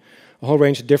London. A whole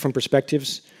range of different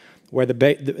perspectives where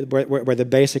the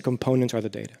basic components are the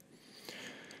data.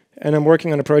 And I'm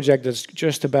working on a project that's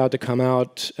just about to come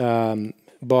out.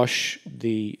 Bosch,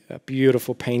 the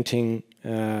beautiful painting,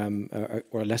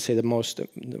 or let's say the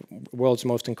world's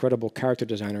most incredible character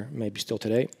designer, maybe still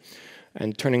today,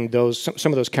 and turning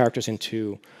some of those characters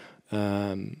into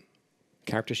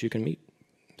characters you can meet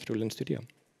through Lens Studio.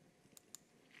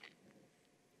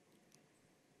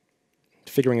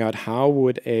 Figuring out how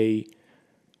would a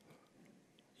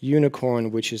unicorn,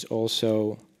 which is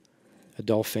also a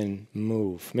dolphin,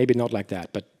 move. Maybe not like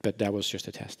that, but that was just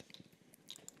a test.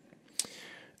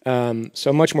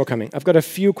 So much more coming. I've got a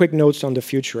few quick notes on the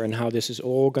future and how this is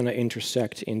all going to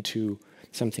intersect into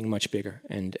something much bigger,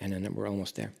 and then we're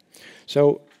almost there.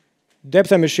 So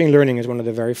depth and machine learning is one of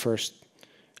the very first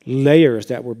layers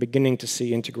that we're beginning to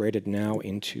see integrated now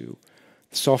into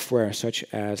software such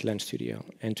as Lens Studio,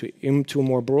 and into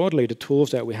more broadly the tools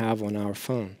that we have on our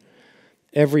phone.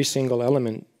 Every single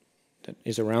element that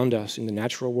is around us in the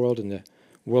natural world and the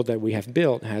world that we have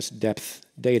built has depth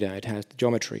data, it has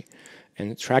geometry.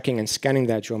 And tracking and scanning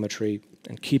that geometry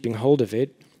and keeping hold of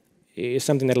it is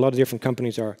something that a lot of different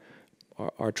companies are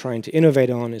trying to innovate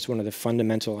on. It's one of the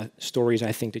fundamental stories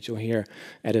I think that you'll hear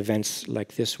at events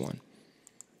like this one.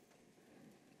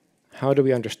 How do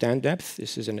we understand depth?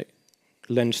 This is a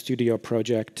Lens Studio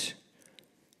project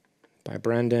by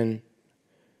Brandon,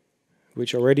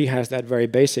 which already has that very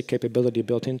basic capability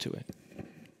built into it.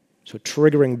 So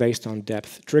triggering based on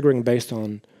depth, triggering based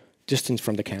on distance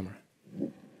from the camera.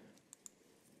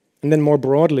 And then more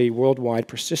broadly, worldwide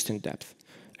persistent depth.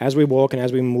 As we walk and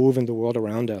as we move in the world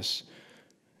around us,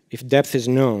 if depth is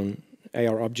known,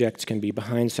 AR objects can be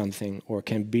behind something or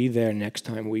can be there next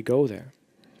time we go there.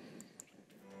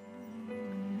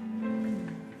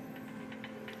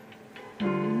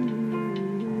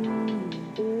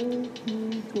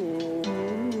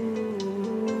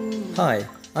 Hi,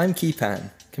 I'm Ki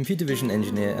Pan, computer vision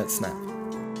engineer at Snap.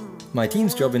 My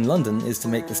team's job in London is to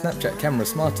make the Snapchat camera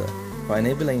smarter by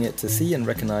enabling it to see and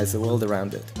recognize the world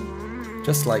around it,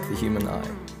 just like the human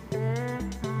eye.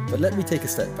 But let me take a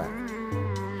step back.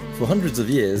 For hundreds of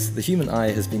years, the human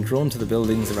eye has been drawn to the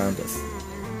buildings around us,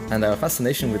 and our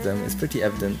fascination with them is pretty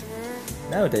evident.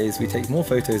 Nowadays, we take more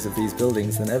photos of these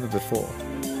buildings than ever before,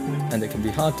 and it can be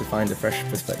hard to find a fresh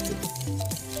perspective.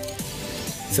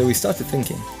 So we started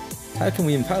thinking, how can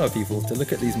we empower people to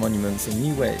look at these monuments in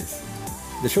new ways?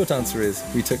 The short answer is,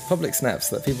 we took public snaps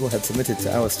that people had submitted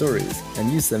to our stories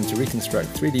and used them to reconstruct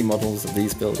 3D models of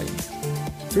these buildings.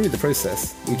 Through the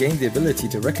process, we gained the ability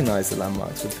to recognize the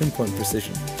landmarks with pinpoint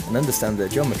precision and understand their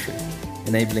geometry,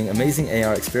 enabling amazing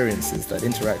AR experiences that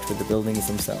interact with the buildings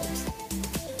themselves.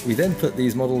 We then put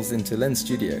these models into Lens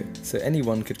Studio, so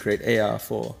anyone could create AR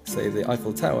for, say, the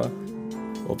Eiffel Tower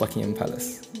or Buckingham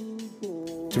Palace.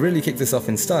 To really kick this off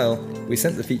in style, we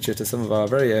sent the feature to some of our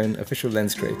very own official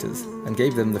lens creators and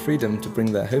gave them the freedom to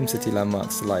bring their home city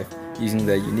landmarks to life using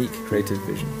their unique creative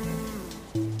vision.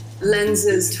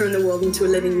 Lenses turn the world into a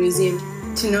living museum.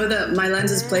 To know that my lens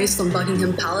is placed on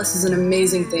Buckingham Palace is an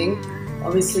amazing thing.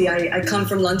 Obviously, I come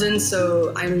from London,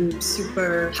 so I'm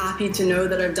super happy to know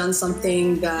that I've done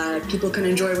something that people can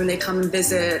enjoy when they come and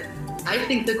visit. I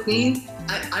think the Queen,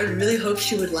 I really hope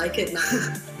she would like it.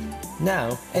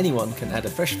 Now, anyone can add a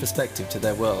fresh perspective to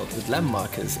their world with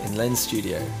landmarkers in Lens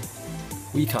Studio.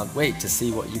 We can't wait to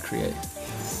see what you create.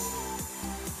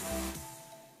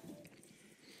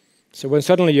 So when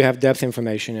suddenly you have depth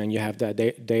information and you have that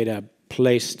data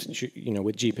placed,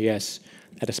 with GPS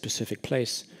at a specific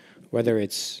place, whether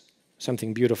it's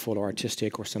something beautiful or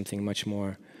artistic or something much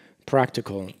more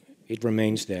practical, it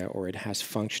remains there, or it has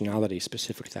functionality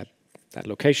specific to that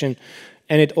location.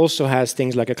 And it also has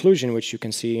things like occlusion, which you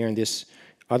can see here in this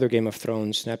other Game of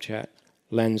Thrones Snapchat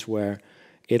lens, where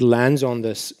it lands on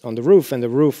the roof, and the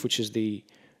roof, which is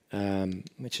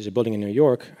a building in New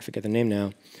York, I forget the name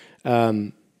now,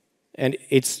 and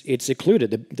it's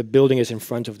occluded. The building is in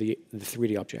front of the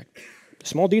 3D object.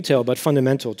 Small detail, but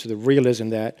fundamental to the realism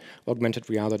that augmented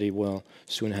reality will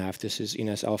soon have. This is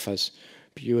Ines Alpha's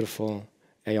beautiful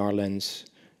AR lens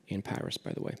in Paris,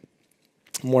 by the way.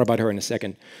 More about her in a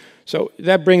second. So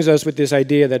that brings us with this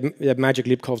idea that Magic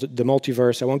Leap calls it the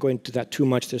multiverse. I won't go into that too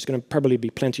much. There's going to probably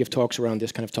be plenty of talks around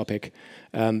this kind of topic.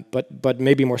 But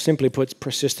maybe more simply put,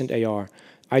 persistent AR.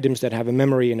 Items that have a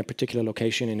memory in a particular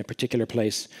location, in a particular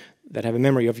place, that have a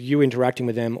memory of you interacting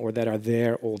with them, or that are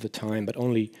there all the time, but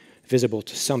only visible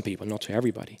to some people, not to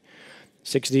everybody.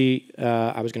 6D,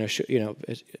 I was going to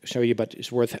show you, but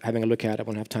it's worth having a look at. I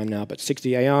won't have time now. But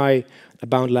 6D AI,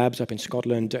 Abound Labs up in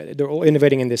Scotland, they're all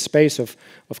innovating in this space of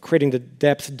creating the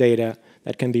depth data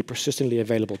that can be persistently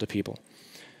available to people.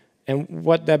 And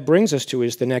what that brings us to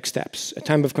is the next steps, a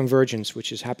time of convergence,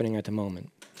 which is happening at the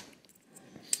moment.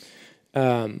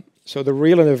 So the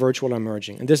real and the virtual are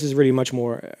merging. And this is really much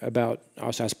more about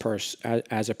us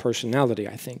as a personality,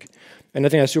 I think. And I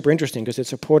think that's super interesting because it's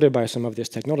supported by some of this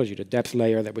technology, the depth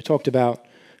layer that we talked about,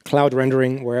 cloud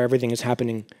rendering, where everything is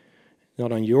happening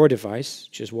not on your device,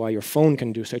 which is why your phone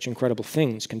can do such incredible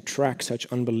things, can track such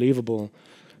unbelievable,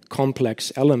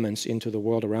 complex elements into the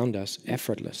world around us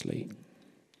effortlessly.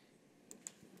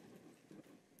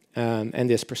 And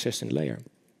this persistent layer.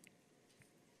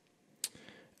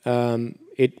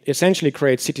 It essentially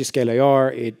creates city-scale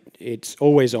AR. It's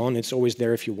always on. It's always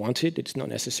there if you want it. It's not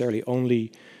necessarily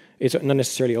always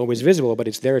visible, but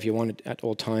it's there if you want it at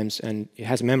all times. And it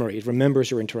has memory. It remembers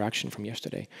your interaction from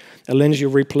yesterday. A lens you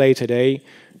replay today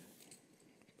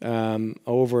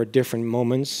over different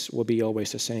moments will be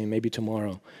always the same. Maybe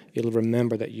tomorrow it'll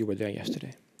remember that you were there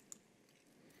yesterday.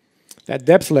 That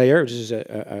depth layer, which is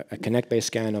a Connect-based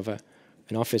scan of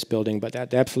an office building, but that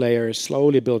depth layer is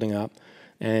slowly building up.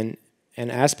 And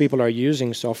as people are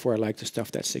using software like the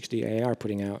stuff that 6D AI are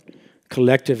putting out,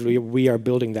 collectively we are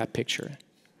building that picture.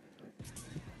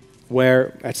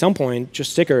 Where at some point,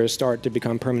 just stickers start to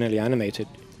become permanently animated.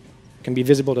 Can be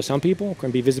visible to some people,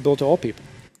 can be visible to all people.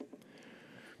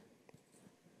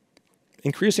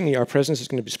 Increasingly, our presence is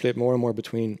going to be split more and more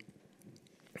between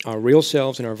our real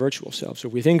selves and our virtual selves. So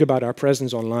if we think about our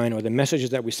presence online or the messages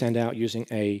that we send out using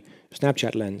a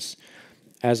Snapchat lens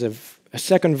as a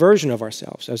second version of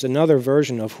ourselves, as another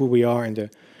version of who we are in the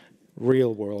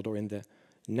real world or in the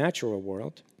natural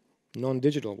world,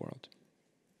 non-digital world,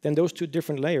 then those two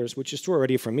different layers, which is true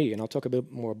already for me, and I'll talk a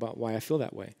bit more about why I feel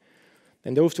that way,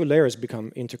 then those two layers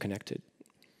become interconnected.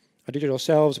 Our digital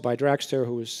selves, by Dragster,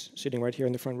 who is sitting right here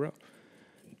in the front row,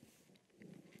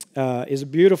 is a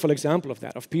beautiful example of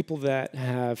that, of people that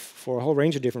have, for a whole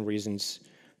range of different reasons,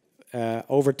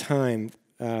 over time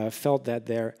felt that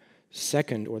their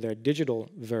second or their digital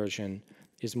version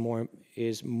is more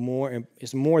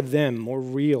them, more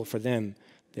real for them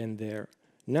than their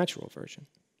natural version.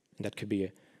 And that could be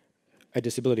a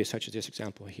disability such as this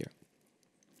example here.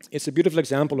 It's a beautiful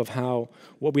example of how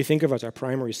what we think of as our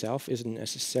primary self isn't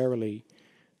necessarily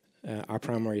our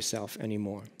primary self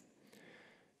anymore.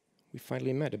 We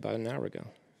finally met about an hour ago.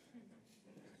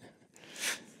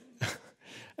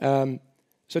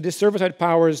 So this server-side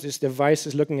powers, this device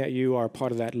is looking at you, are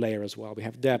part of that layer as well. We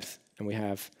have depth and we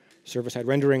have server-side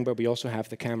rendering, but we also have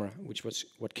the camera, which was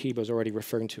what Keeb was already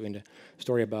referring to in the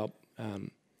story about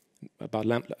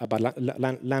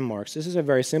landmarks. This is a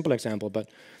very simple example, but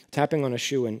tapping on a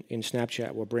shoe in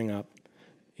Snapchat will bring up,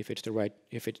 if it's the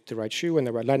right shoe and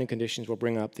the right lighting conditions, will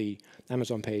bring up the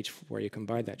Amazon page where you can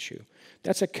buy that shoe.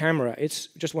 That's a camera. It's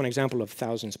just one example of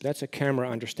thousands, but that's a camera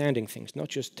understanding things, not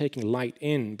just taking light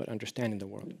in, but understanding the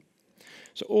world.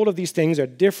 So all of these things are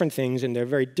different things, and they're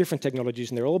very different technologies,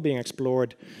 and they're all being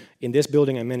explored in this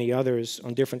building and many others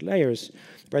on different layers,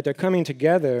 but they're coming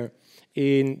together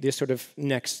in this sort of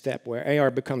next step where AR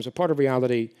becomes a part of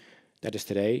reality that is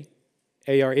today,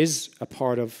 AR is a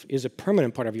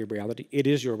permanent part of your reality. It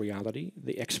is your reality.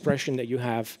 The expression that you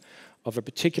have of a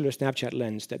particular Snapchat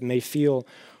lens that may feel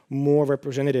more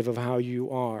representative of how you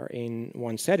are in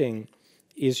one setting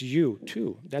is you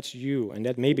too. That's you, and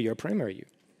that may be your primary you.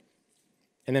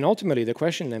 And then ultimately the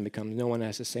question then becomes, no one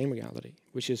has the same reality,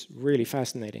 which is really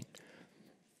fascinating.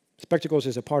 Spectacles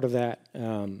is a part of that,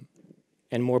 and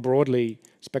more broadly,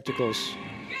 spectacles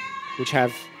which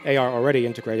have AR already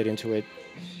integrated into it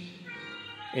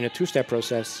in a two-step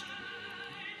process.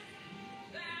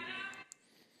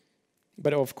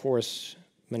 But of course,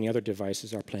 many other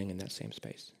devices are playing in that same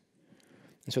space.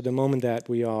 And so the moment that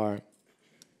we are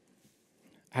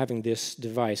having this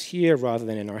device here rather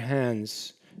than in our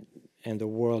hands, and the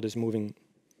world is moving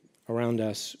around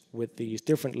us with these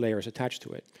different layers attached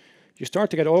to it, you start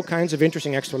to get all kinds of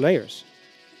interesting extra layers.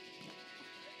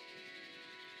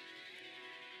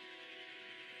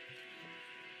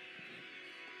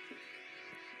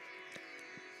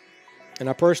 And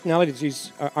our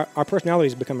personalities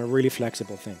become a really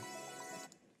flexible thing.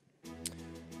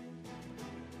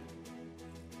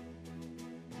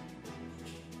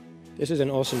 This is an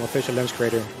awesome official lens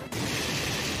creator.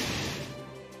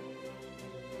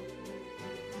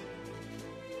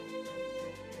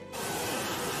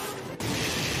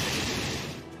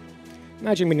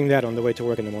 Imagine meeting that on the way to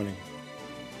work in the morning.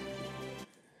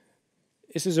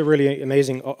 This is a really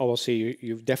amazing OLC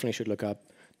you definitely should look up.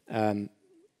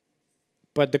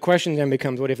 But the question then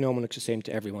becomes, what if no one looks the same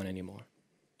to everyone anymore?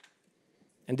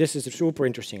 And this is a super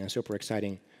interesting and super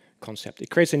exciting concept. It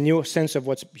creates a new sense of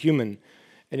what's human,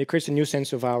 and it creates a new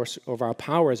sense of our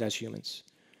powers as humans.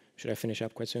 Should I finish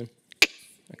up quite soon?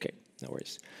 Okay, no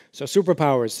worries. So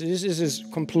superpowers, this is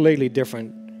completely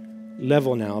different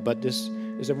level now, but this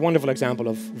is a wonderful example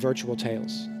of virtual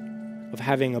tales, of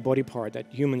having a body part that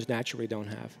humans naturally don't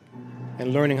have,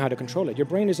 and learning how to control it. Your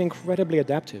brain is incredibly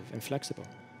adaptive and flexible.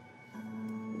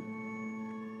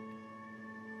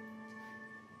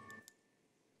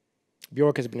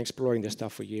 Bjork has been exploring this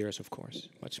stuff for years, of course,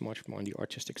 much more on the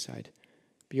artistic side.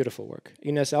 Beautiful work.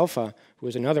 Ines Alpha, who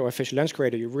is another official lens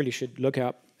creator you really should look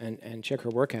up and check her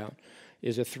work out,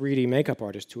 is a 3D makeup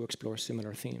artist who explores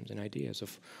similar themes and ideas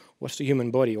of what's the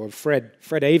human body. Or Fred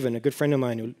Avon, a good friend of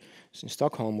mine who's in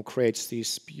Stockholm, who creates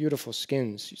these beautiful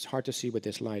skins. It's hard to see with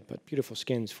this light, but beautiful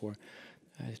skins for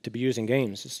to be used in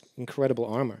games. It's incredible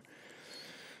armor.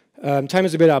 Time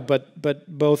is a bit up,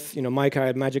 but both Micah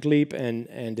at Magic Leap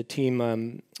and the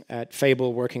team at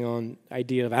Fable working on the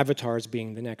idea of avatars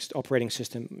being the next operating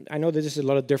system. I know that this is a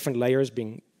lot of different layers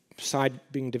being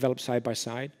developed side by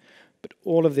side, but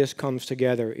all of this comes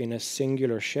together in a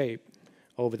singular shape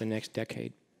over the next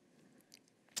decade.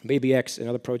 Baby X,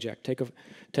 another project.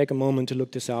 Take a moment to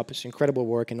look this up. It's incredible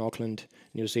work in Auckland,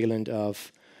 New Zealand,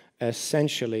 of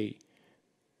essentially.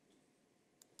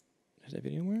 Does that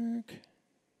video work?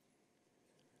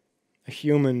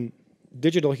 A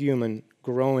digital human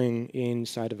growing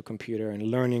inside of a computer and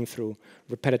learning through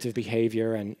repetitive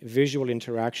behavior and visual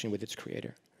interaction with its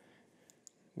creator.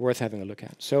 Worth having a look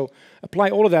at. So apply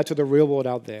all of that to the real world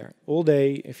out there. All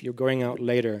day, if you're going out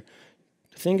later,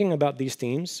 thinking about these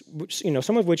themes, which,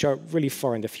 some of which are really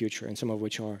far in the future and some of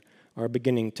which are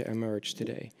beginning to emerge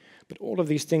today. But all of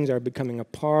these things are becoming a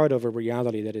part of a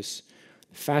reality that is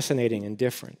fascinating and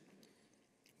different,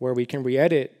 where we can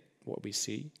re-edit what we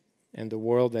see and the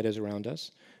world that is around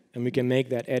us, and we can make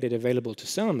that edit available to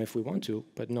some if we want to,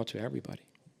 but not to everybody.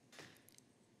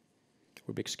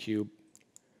 Rubik's Cube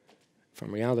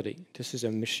from reality. This is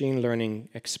a machine learning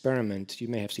experiment, you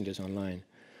may have seen this online,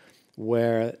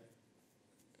 where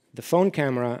the phone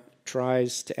camera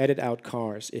tries to edit out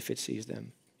cars if it sees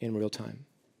them in real time.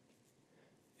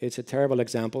 It's a terrible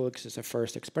example because it's a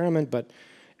first experiment, but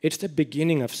it's the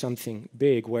beginning of something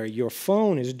big where your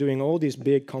phone is doing all these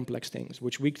big complex things,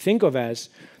 which we think of as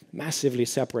massively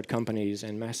separate companies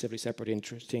and massively separate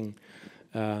interesting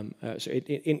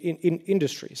in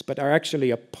industries, but are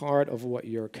actually a part of what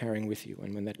you're carrying with you.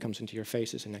 And when that comes into your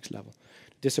face, is the next level.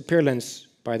 Disappear Lens,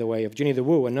 by the way, of Ginny the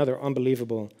Woo, another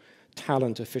unbelievable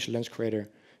talent official lens creator,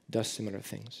 does similar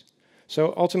things.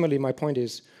 So ultimately, my point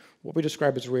is, what we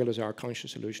describe as real is our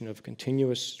conscious illusion of a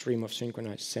continuous stream of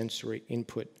synchronized sensory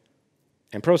input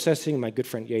and processing. My good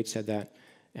friend Yates said that.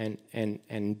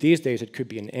 And these days, it could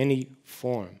be in any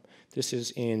form. This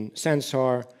is in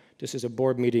Sansar. This is a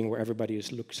board meeting where everybody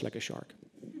looks like a shark.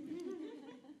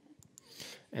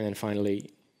 And then finally,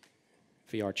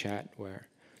 VR chat, where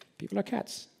people are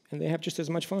cats, and they have just as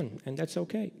much fun, and that's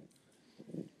okay.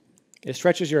 It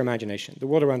stretches your imagination. The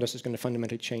world around us is going to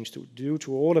fundamentally change due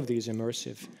to all of these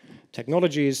immersive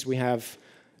technologies. We have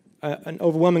an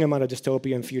overwhelming amount of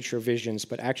dystopian future visions,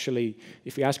 but actually,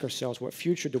 if we ask ourselves what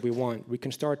future do we want, we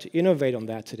can start to innovate on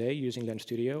that today using Lens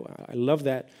Studio. I love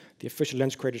that the official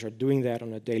lens creators are doing that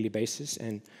on a daily basis,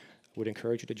 and would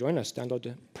encourage you to join us. Download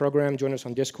the program, join us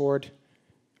on Discord.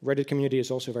 Reddit community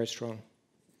is also very strong.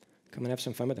 Come and have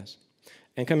some fun with us.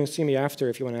 And come and see me after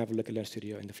if you want to have a look at Lens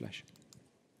Studio in the flesh.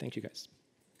 Thank you, guys.